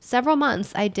 Yeah. Several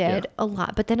months I did a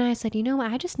lot. But then I said, you know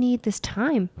what? I just need this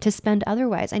time to spend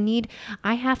otherwise.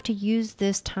 I have to use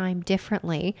this time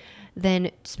differently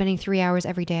than spending 3 hours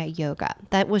every day at yoga.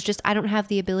 That was just, I don't have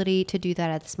the ability to do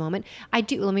that at this moment. Let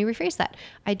me rephrase that.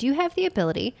 I do have the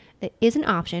ability. It is an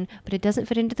option, but it doesn't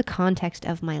fit into the context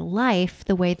of my life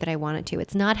the way that I want it to.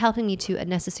 It's not helping me to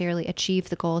necessarily achieve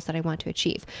the goals that I want to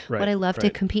achieve. Right, Would I love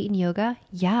to compete in yoga?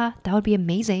 Yeah, that would be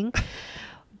amazing.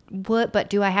 But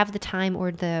do I have the time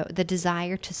or the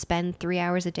desire to spend 3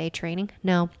 hours a day training?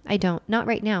 No, I don't. Not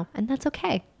right now. And that's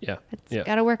okay. Yeah. It's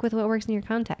got to work with what works in your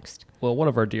context. Well, one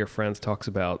of our dear friends talks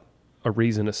about a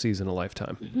reason, a season, a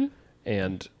lifetime. Mm-hmm.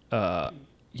 And,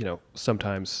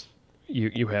 sometimes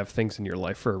you have things in your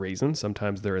life for a reason.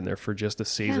 Sometimes they're in there for just a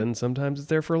season. Yeah. Sometimes it's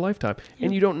there for a lifetime. Yeah.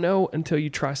 And you don't know until you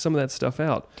try some of that stuff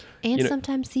out. And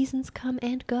sometimes seasons come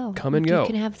and go. You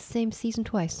can have the same season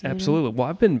twice. Absolutely. Well,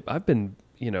 I've been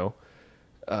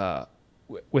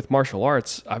with martial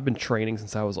arts, I've been training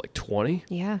since I was like 20.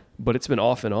 Yeah. But it's been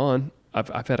off and on.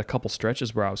 I've had a couple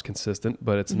stretches where I was consistent,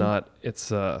 but it's not,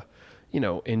 it's,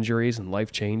 injuries and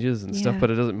life changes and stuff, but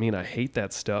it doesn't mean I hate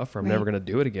that stuff or I'm never going to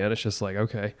do it again. It's just like,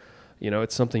 okay,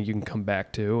 it's something you can come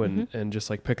back to and just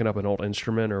like picking up an old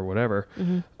instrument or whatever,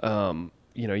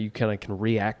 you kind of can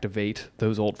reactivate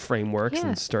those old frameworks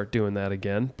and start doing that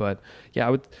again. But yeah, I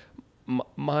would,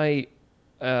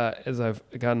 as I've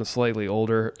gotten slightly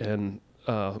older and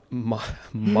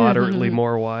moderately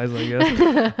more wise, I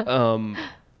guess,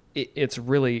 it's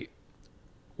really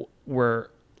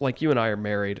where, like, you and I are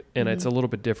married, and it's a little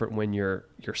bit different when you're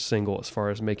single as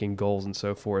far as making goals and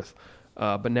so forth.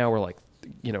 But now we're like,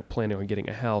 planning on getting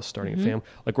a house, starting a family.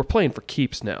 Like, we're playing for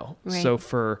keeps now. Right. So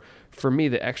for me,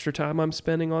 the extra time I'm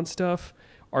spending on stuff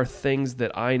are things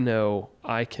that I know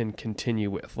I can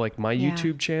continue with. Like my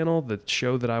YouTube channel, the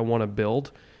show that I want to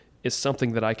build, is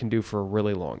something that I can do for a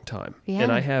really long time. Yeah.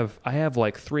 And I have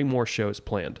like 3 more shows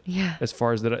planned. Yeah. As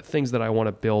far as things that I want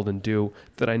to build and do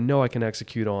that I know I can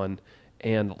execute on.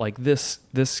 And like this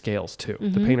scales too.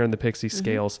 The Painter and the Pixie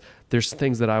scales. There's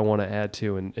things that I want to add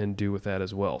to and do with that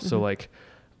as well. So like,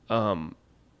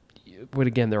 but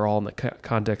again, they're all in the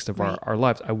context of our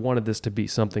lives. I wanted this to be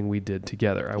something we did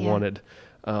together. I wanted,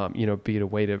 be a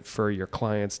way for your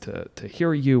clients to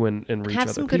hear you and reach other people. Have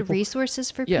some good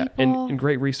resources for people. And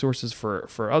great resources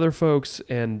for other folks.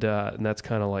 And that's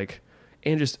kind of like,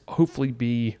 and just hopefully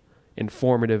be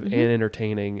informative and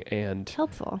entertaining and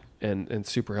helpful and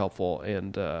super helpful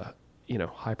and,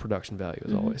 high production value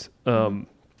as always.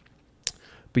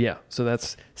 But yeah, so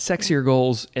that's sexier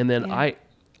goals. And then I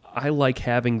like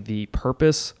having the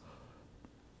purpose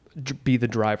be the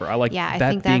driver. I like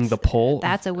that being the pull.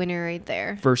 That's a winner right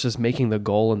there. Versus making the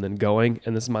goal and then going.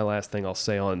 And this is my last thing I'll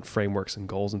say on frameworks and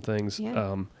goals and things.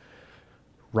 Yeah.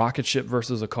 Rocket ship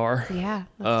versus a car. Yeah,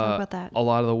 let's talk about that. A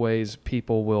lot of the ways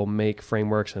people will make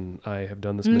frameworks, and I have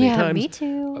done this many times. Me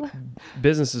too.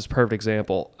 Business is a perfect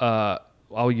example.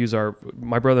 I'll use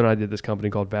my brother and I did this company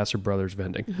called Vassar Brothers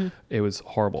Vending. It was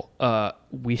horrible.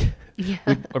 We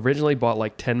originally bought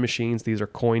like 10 machines. These are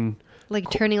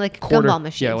turning like gumball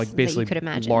machines. Yeah, like basically that you could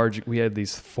imagine. Large. We had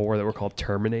these 4 that were called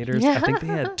Terminators. I think they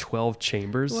had 12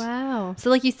 chambers. Wow. So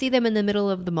like you see them in the middle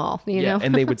of the mall, you know?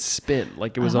 And they would spin.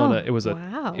 Like it was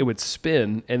it would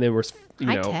spin, and there was,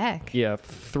 high tech.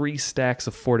 3 stacks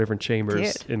of 4 different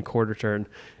chambers in quarter turn.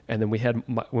 And then we had,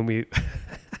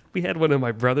 we had one in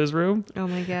my brother's room. Oh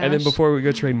my gosh. And then before we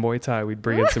go train Muay Thai, we'd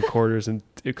bring in some quarters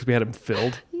because we had them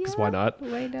filled. Because why not?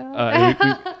 Why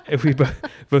not? And we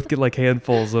both get like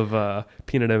handfuls of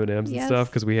peanut M&Ms and stuff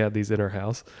because we had these in our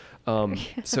house.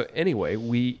 So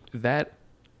anyway, that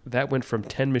went from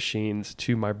 10 machines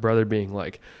to my brother being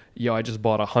like, yo, I just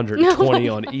bought 120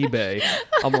 on eBay.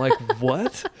 I'm like,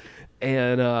 what?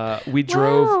 And we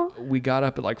got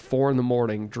up at like 4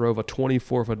 a.m, drove a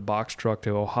 24-foot box truck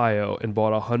to Ohio and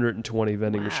bought 120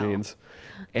 vending machines.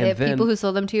 And then people who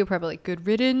sold them to you are probably like, good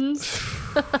riddance.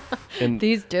 And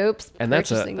these dopes. And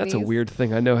that's a weird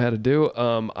thing I know how to do.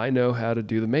 I know how to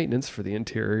do the maintenance for the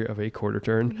interior of a quarter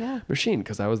turn machine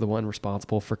because I was the one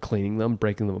responsible for cleaning them,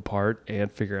 breaking them apart,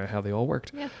 and figuring out how they all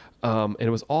worked. Yeah. And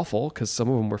it was awful because some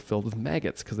of them were filled with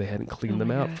maggots because they hadn't cleaned them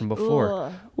out from before.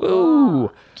 Ugh. Woo!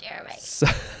 Oh, Jeremy.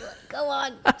 Go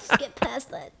on. Skip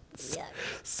past that. Yeah.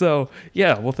 So,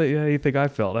 yeah. Well, how do you think I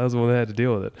felt? I was the one that had to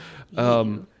deal with it.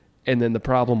 And then the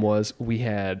problem was we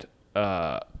had,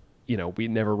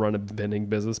 we'd never run a vending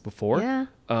business before. Yeah.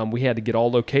 We had to get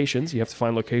all locations. You have to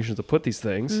find locations to put these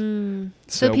things.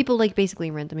 So people basically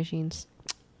rent the machines?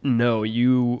 No,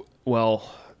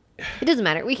 it doesn't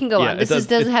matter. We can go on. This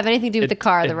doesn't have anything to do with the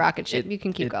car or the rocket ship. You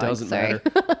can keep going. It doesn't matter.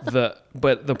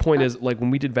 But the point is, like when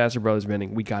we did Vassar Brothers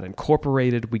Vending, we got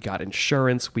incorporated, we got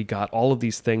insurance, we got all of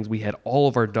these things. We had all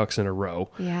of our ducks in a row.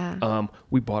 Yeah.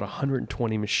 We bought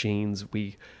 120 machines.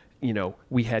 We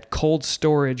had cold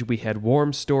storage, we had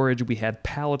warm storage, we had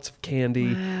pallets of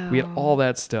candy, we had all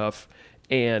that stuff,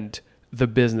 and the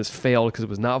business failed because it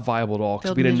was not viable at all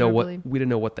because we didn't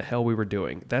know what the hell we were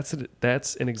doing. That's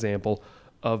an example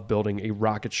of building a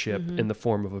rocket ship in the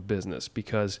form of a business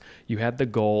because you had the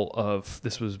goal of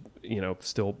this was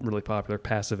still really popular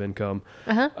passive income.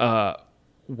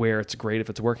 Where it's great if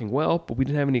it's working well, but we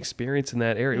didn't have any experience in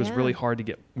that area. It was really hard to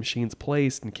get machines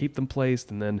placed and keep them placed.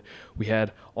 And then we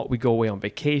go away on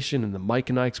vacation and the Mike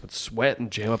and Ikes would sweat and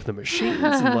jam up the machines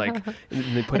and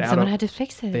they put someone had to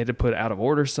fix it. They had to put out of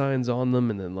order signs on them.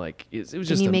 And then it was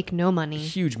just make no money.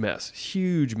 Huge mess.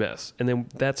 And then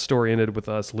that story ended with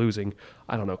us losing,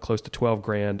 I don't know, close to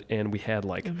 $12,000. And we had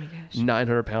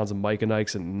 900 pounds of Mike and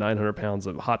Ikes and 900 pounds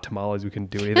of hot tamales we couldn't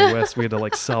do anything with. We had to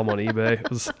sell them on eBay. It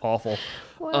was awful.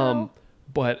 Wow.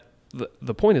 But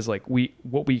the point is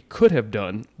what we could have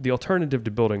done, the alternative to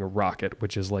building a rocket,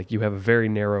 which is you have a very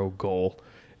narrow goal.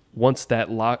 Once that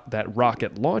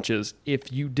rocket launches,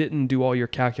 if you didn't do all your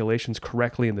calculations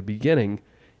correctly in the beginning,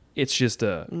 it's just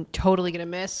totally gonna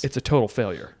miss. It's a total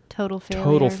failure. Total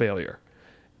failure.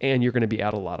 And you're going to be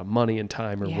out a lot of money and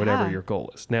time or whatever your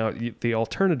goal is. Now, the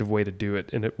alternative way to do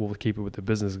it, and we'll keep it with the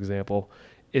business example,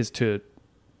 is to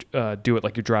do it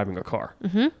like you're driving a car.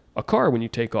 Mm-hmm. A car, when you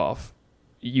take off,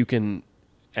 you can,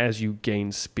 as you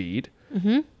gain speed,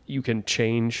 you can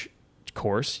change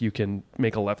course. You can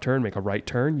make a left turn, make a right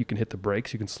turn. You can hit the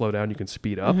brakes. You can slow down. You can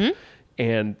speed up.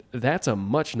 And that's a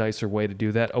much nicer way to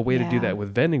do that. A way to do that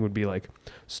with vending would be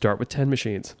start with 10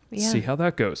 machines. See how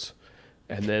that goes.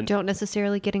 And then Don't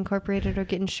necessarily get incorporated or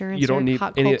get insurance. you don't or need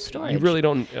hot, any. cold storage. You really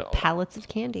don't. Pallets of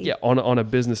candy. Yeah, on a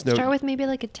business note, Start with maybe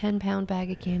like a 10-pound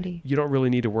bag of candy. you don't really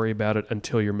need to worry about it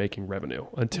until you're making revenue.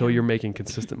 Until you're making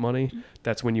consistent money,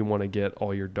 that's when you want to get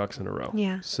all your ducks in a row.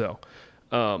 Yeah. So,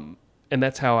 and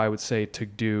that's how I would say to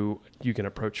do. You can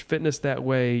approach fitness that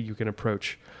way. You can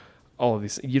approach all of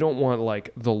these. You don't want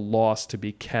like the loss to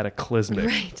be cataclysmic.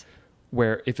 Right.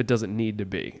 Where if it doesn't need to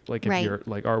be, like if Right. you're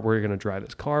like, all right, we're going to drive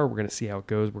this car, we're going to see how it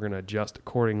goes, we're going to adjust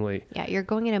accordingly. Yeah, you're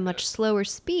going at a much slower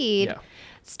speed, Yeah.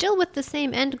 still with the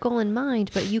same end goal in mind,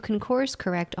 but you can course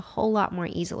correct a whole lot more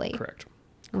easily Correct.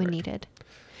 when needed.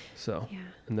 So, Yeah.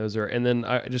 and those are, and then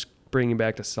I just bringing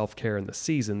back to self-care and the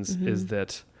seasons Mm-hmm. is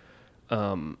that,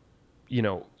 you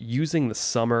know, using the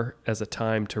summer as a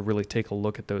time to really take a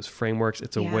look at those frameworks.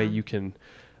 It's a way Yeah. you can,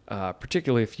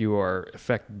 particularly if you are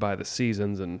affected by the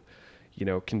seasons and, you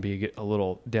know, can be a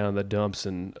little down in the dumps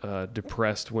and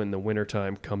depressed when the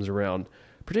wintertime comes around,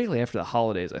 particularly after the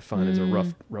holidays, I find is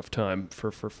a rough time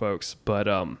for folks. But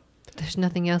There's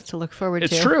nothing else to look forward to.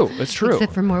 it's true. It's true.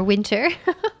 Except for more winter.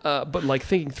 But like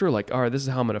thinking through, like, all right, this is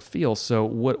how I'm going to feel. So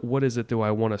what is it do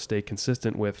I want to stay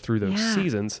consistent with through those Yeah.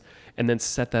 seasons, and then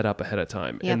set that up ahead of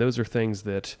time. Yep. And those are things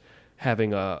that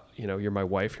having a, you know, you're my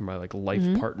wife, you're my like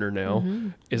life partner now,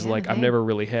 is Yeah, like I've hey. never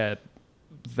really had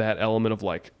that element of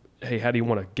like, hey, how do you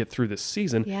want to get through this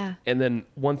season? Yeah. And then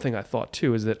one thing I thought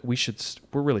too is that we're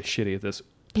really shitty at this.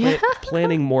 Yeah.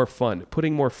 Planning more fun,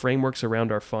 putting more frameworks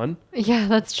around our fun Yeah,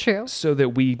 that's true. so that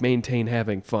we maintain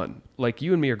having fun. Like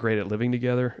you and me are great at living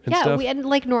together and Yeah, stuff. we had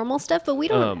like normal stuff, but we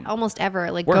don't almost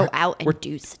ever like we're- go out we're- and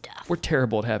do stuff. We're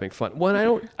terrible at having fun. Well,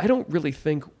 I don't really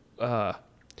think,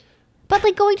 But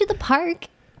like going to the park,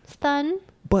 it's fun.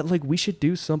 but like we should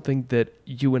do something that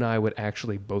you and I would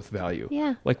actually both value.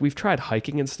 Yeah. Like we've tried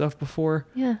hiking and stuff before.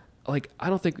 Yeah. Like I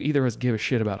don't think either of us give a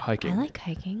shit about hiking. I like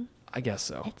hiking. I guess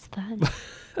so. It's fun.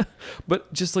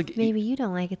 But just like, Maybe you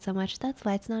don't like it so much. That's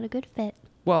why it's not a good fit.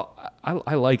 well,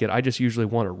 I like it. I just usually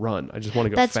want to run. I just want to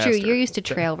go That's faster. true. You're used to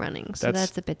trail running, so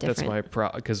that's a bit different. That's my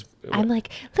problem. Because I'm like,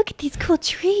 look at these cool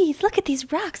trees. Look at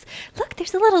these rocks. Look,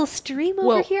 there's a little stream over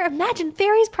Well- here. Imagine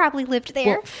fairies probably lived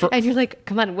there. Well, and you're like,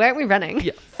 come on, where aren't we running?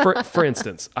 yeah. For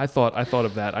instance, I thought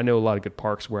of that. I know a lot of good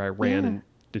parks where I ran and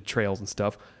did trails and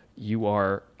stuff. You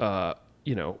are,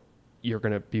 you know, you're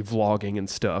gonna be vlogging and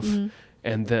stuff, Mm-hmm.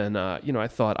 and then you know, I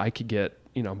thought I could get,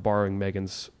 you know, I'm borrowing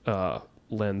Megan's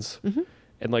lens. Mm-hmm.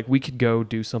 And like we could go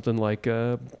do something like,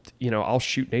 you know, I'll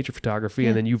shoot nature photography Yeah.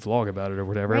 and then you vlog about it or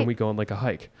whatever, Right. and we go on like a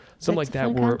hike, something That's like a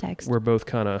that. fun Where context. we're both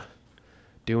kind of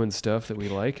doing stuff that we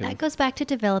like. And That goes back to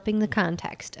developing the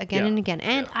context again Yeah. and again.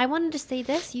 And Yeah. I wanted to say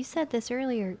this. You said this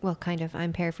earlier. Well, kind of.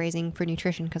 I'm paraphrasing for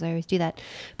nutrition because I always do that.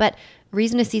 But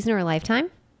reason, a season, or a lifetime.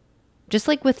 Just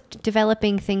like with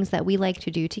developing things that we like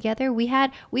to do together, we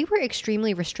were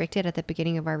extremely restricted at the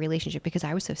beginning of our relationship because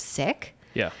I was so sick.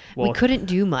 yeah, We couldn't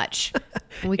do much.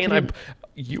 We and couldn't,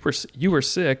 you were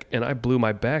sick and I blew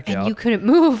my back and out. you couldn't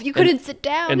move. You couldn't sit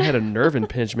down. and had a nerve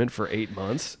impingement for 8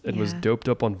 months and was Yeah. doped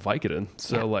up on Vicodin.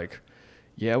 So Yeah. like,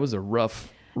 yeah, it was a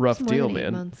rough more deal, than 8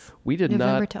 man. months. We did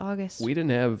November not to August. We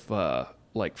didn't have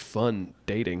like fun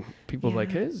dating. People were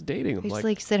like, Yeah. hey, it's dating. I'm We just like,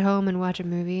 like sit home and watch a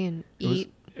movie and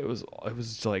eat. it was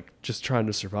like just trying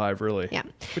to survive, really. Yeah.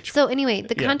 Which, So anyway,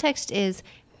 the yeah. context is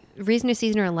reason, a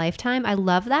season, or a lifetime. I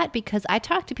love that because I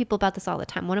talk to people about this all the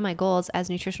time. One of my goals as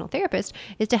a nutritional therapist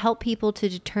is to help people to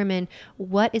determine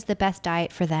what is the best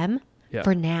diet for them Yeah.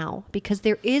 for now, because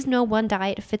there is no one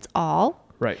diet fits all.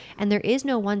 Right. And there is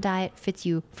no one diet fits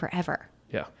you forever.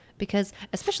 Yeah. Because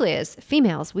especially as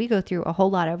females, we go through a whole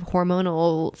lot of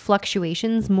hormonal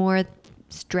fluctuations more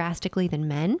drastically than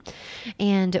men.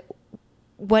 And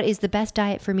what is the best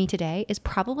diet for me today is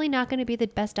probably not going to be the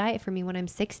best diet for me when I'm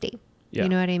 60. Yeah. You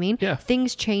know what I mean? Yeah.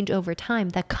 Things change over time.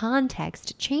 The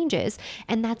context changes,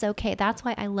 and that's okay. That's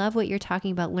why I love what you're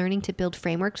talking about, learning to build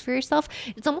frameworks for yourself.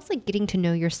 It's almost like getting to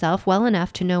know yourself well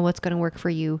enough to know what's going to work for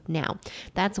you now.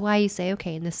 That's why you say,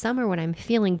 okay, in the summer when I'm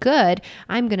feeling good,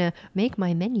 I'm going to make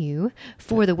my menu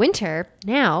for the winter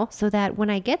now so that when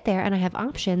I get there and I have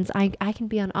options, I can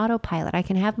be on autopilot. I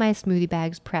can have my smoothie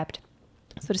bags prepped,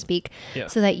 so to speak, Yeah.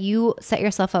 so that you set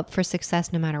yourself up for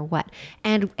success no matter what.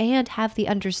 And have the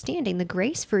understanding, the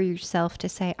grace for yourself to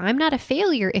say, I'm not a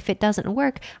failure if it doesn't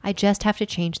work. I just have to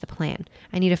change the plan.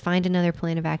 I need to find another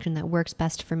plan of action that works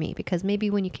best for me. Because maybe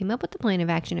when you came up with the plan of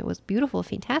action, it was beautiful,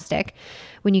 fantastic.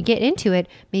 When you get into it,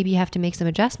 maybe you have to make some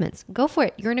adjustments. Go for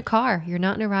it. You're in a car. You're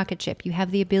not in a rocket ship. You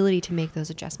have the ability to make those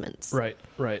adjustments. Right.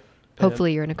 Right.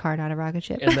 Hopefully you're in a car, not a rocket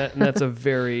ship. And that's a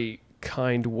very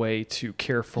kind way to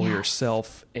care for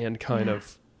yourself and kind Yeah.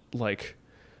 of like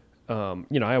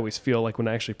I always feel like when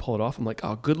I actually pull it off, I'm like,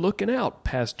 oh, good looking out,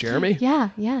 past Jeremy. Yeah.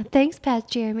 Thanks, Past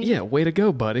Jeremy. Yeah, way to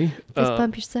go, buddy. Fist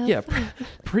bump yourself. Yeah,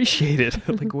 appreciate it.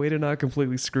 Like, way to not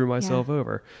completely screw myself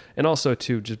over. And also,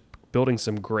 too, just building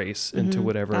some grace into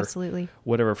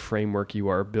whatever framework you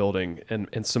are building,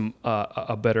 and some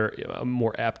a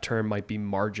more apt term might be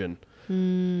margin.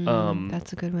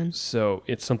 That's a good one. So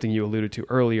it's something you alluded to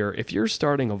earlier. If you're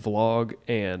starting a vlog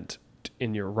and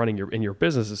your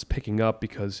business is picking up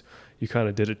because you kind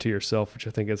of did it to yourself, which I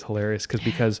think is hilarious,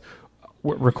 because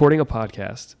we're recording a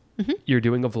podcast, you're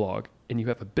doing a vlog, and you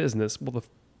have a business. Well,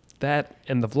 that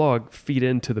and the vlog feed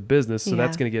into the business, so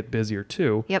that's going to get busier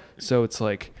too. Yep. So it's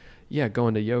like,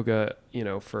 going to yoga,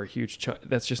 for a huge chunk,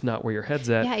 that's just not where your head's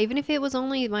at. Yeah, even if it was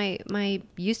only my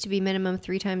used to be minimum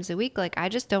 3 times a week, like I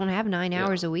just don't have 9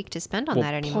 hours a week to spend on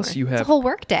that anymore. Plus it's a whole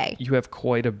work day. You have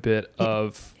quite a bit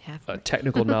of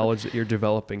technical knowledge that you're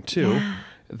developing too. Yeah.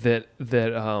 That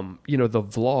the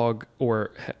vlog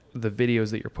or the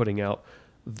videos that you're putting out,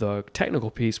 the technical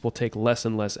piece will take less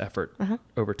and less effort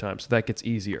over time. So that gets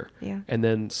easier. Yeah. And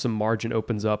then some margin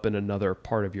opens up in another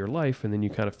part of your life, and then you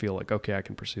kind of feel like, okay, I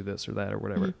can pursue this or that or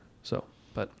whatever. So,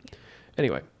 but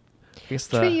anyway, I guess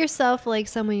treat yourself like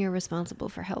someone you're responsible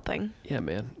for helping. Yeah,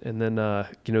 man. And then,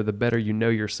 the better you know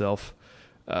yourself,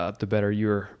 the better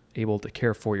you're able to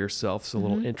care for yourself. So a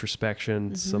little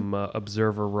introspection, some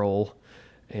observer role.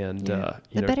 And the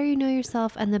better you know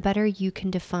yourself, and the better you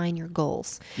can define your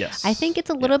goals. Yes. I think it's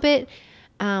a little bit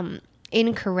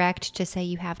incorrect to say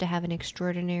you have to have an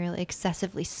extraordinarily,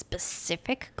 excessively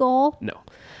specific goal. No.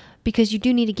 Because you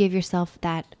do need to give yourself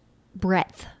that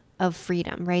breadth of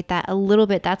freedom, right? That a little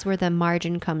bit, that's where the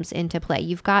margin comes into play.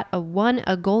 You've got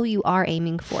a goal you are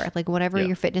aiming for, like whatever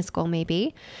your fitness goal may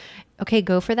be. Okay,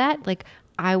 go for that. Like,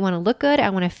 I want to look good. I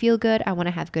want to feel good. I want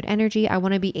to have good energy. I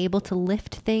want to be able to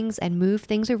lift things and move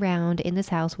things around in this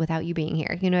house without you being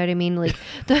here. You know what I mean? Like,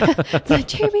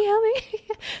 Jeremy, help me.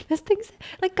 This thing's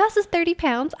like, Gus is 30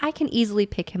 pounds. I can easily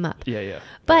pick him up. Yeah.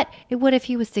 But it would if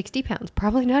he was 60 pounds.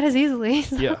 Probably not as easily.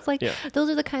 So it's like, those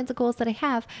are the kinds of goals that I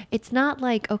have. It's not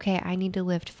like, okay, I need to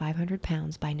lift 500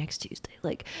 pounds by next Tuesday.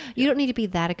 Like, you don't need to be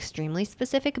that extremely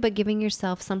specific, but giving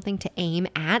yourself something to aim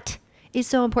at is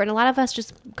so important. A lot of us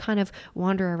just kind of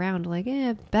wander around like,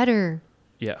 better.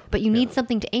 Yeah. But you need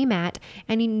something to aim at,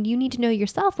 and you need to know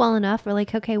yourself well enough for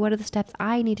like, okay, what are the steps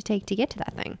I need to take to get to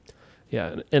that thing?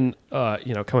 Yeah. And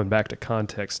coming back to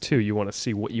context too, you want to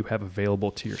see what you have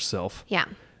available to yourself. Yeah.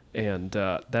 And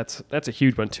that's a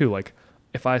huge one too. Like,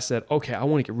 if I said, okay, I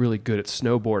want to get really good at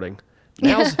snowboarding,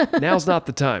 now's not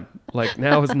the time. Like,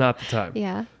 now is not the time.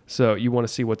 Yeah. So you want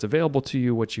to see what's available to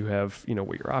you, what you have,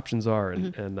 what your options are.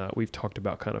 And we've talked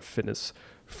about kind of fitness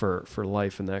for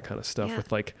life and that kind of stuff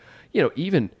with like,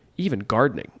 even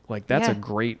gardening. Like, that's a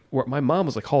great, my mom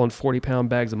was like hauling 40-pound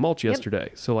bags of mulch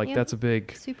yesterday. So like, that's a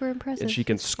big, super impressive. And she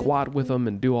can squat with them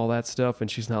and do all that stuff.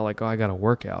 And she's not like, oh, I got to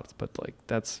work out. But like,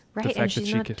 that's right. The fact and she's that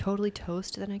she not could totally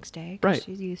toast the next day. Right.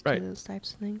 She's used to those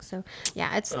types of things. So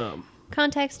yeah, it's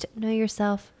context, know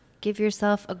yourself. Give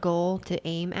yourself a goal to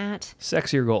aim at.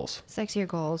 Sexier goals.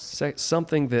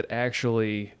 Something that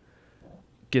actually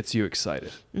gets you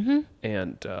excited.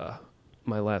 And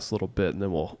my last little bit, and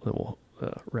then we'll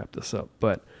wrap this up.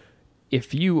 But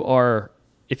if you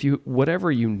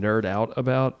whatever you nerd out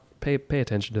about, pay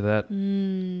attention to that.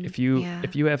 If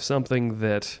you have something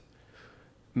that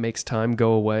makes time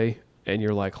go away, and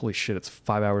you're like, holy shit, it's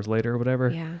 5 hours later or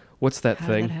whatever. Yeah. What's that thing?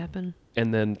 How did that happen?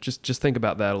 And then just think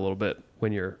about that a little bit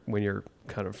when you're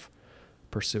kind of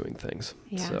pursuing things.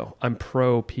 Yeah. So I'm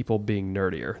pro people being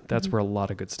nerdier. That's where a lot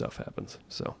of good stuff happens.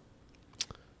 So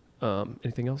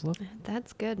anything else, love?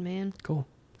 That's good, man. Cool.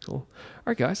 All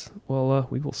right, guys. Well,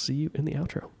 we will see you in the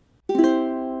outro.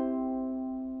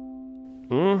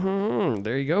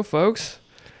 There you go, folks.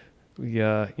 We,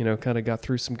 kind of got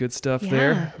through some good stuff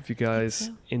there. If you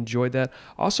guys enjoyed that.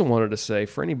 Also wanted to say,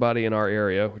 for anybody in our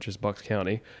area, which is Bucks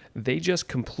County, they just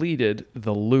completed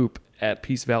the loop at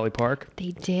Peace Valley Park.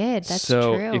 They did. That's true.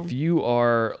 So if you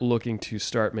are looking to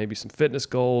start maybe some fitness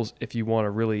goals, if you want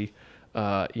to really,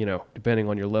 depending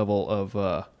on your level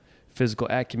of physical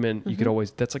acumen, you could always,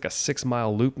 that's like a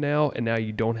 6-mile loop now, and now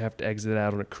you don't have to exit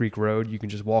out on a creek road. You can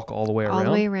just walk all the way around. All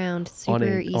the way around.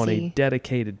 Super easy. On a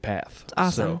dedicated path. It's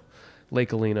awesome. So,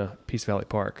 Lake Alina, Peace Valley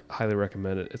Park, highly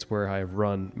recommend it. It's where I have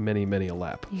run many, many a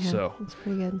lap. Yeah, so it's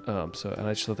pretty good. And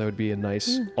I just thought that would be a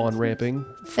nice on-ramping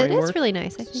framework. It is really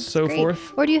nice. I think so it's great.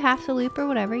 Forth. Or do you have to loop or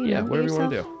whatever? Whatever you want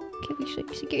to do. You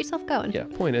should get yourself going. Yeah,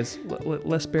 point is,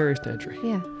 less barriers to entry.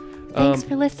 Yeah. Thanks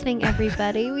for listening,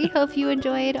 everybody. We hope you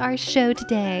enjoyed our show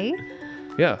today.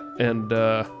 Yeah, and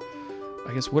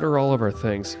I guess what are all of our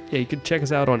things? Yeah, you can check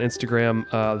us out on Instagram,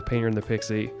 The Painter and the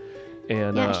Pixie.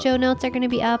 And Yeah, show notes are going to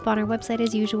be up on our website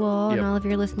as usual, on Yep. all of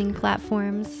your listening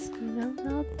platforms. You know,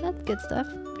 all that good stuff.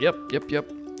 Yep.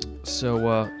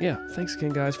 So, yeah, thanks again,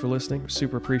 guys, for listening.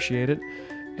 Super appreciate it.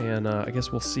 And I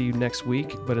guess we'll see you next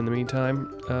week. But in the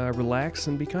meantime, relax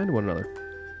and be kind to one another.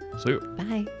 See you.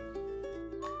 Bye.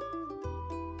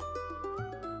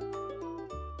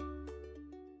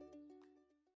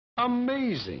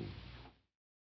 Amazing.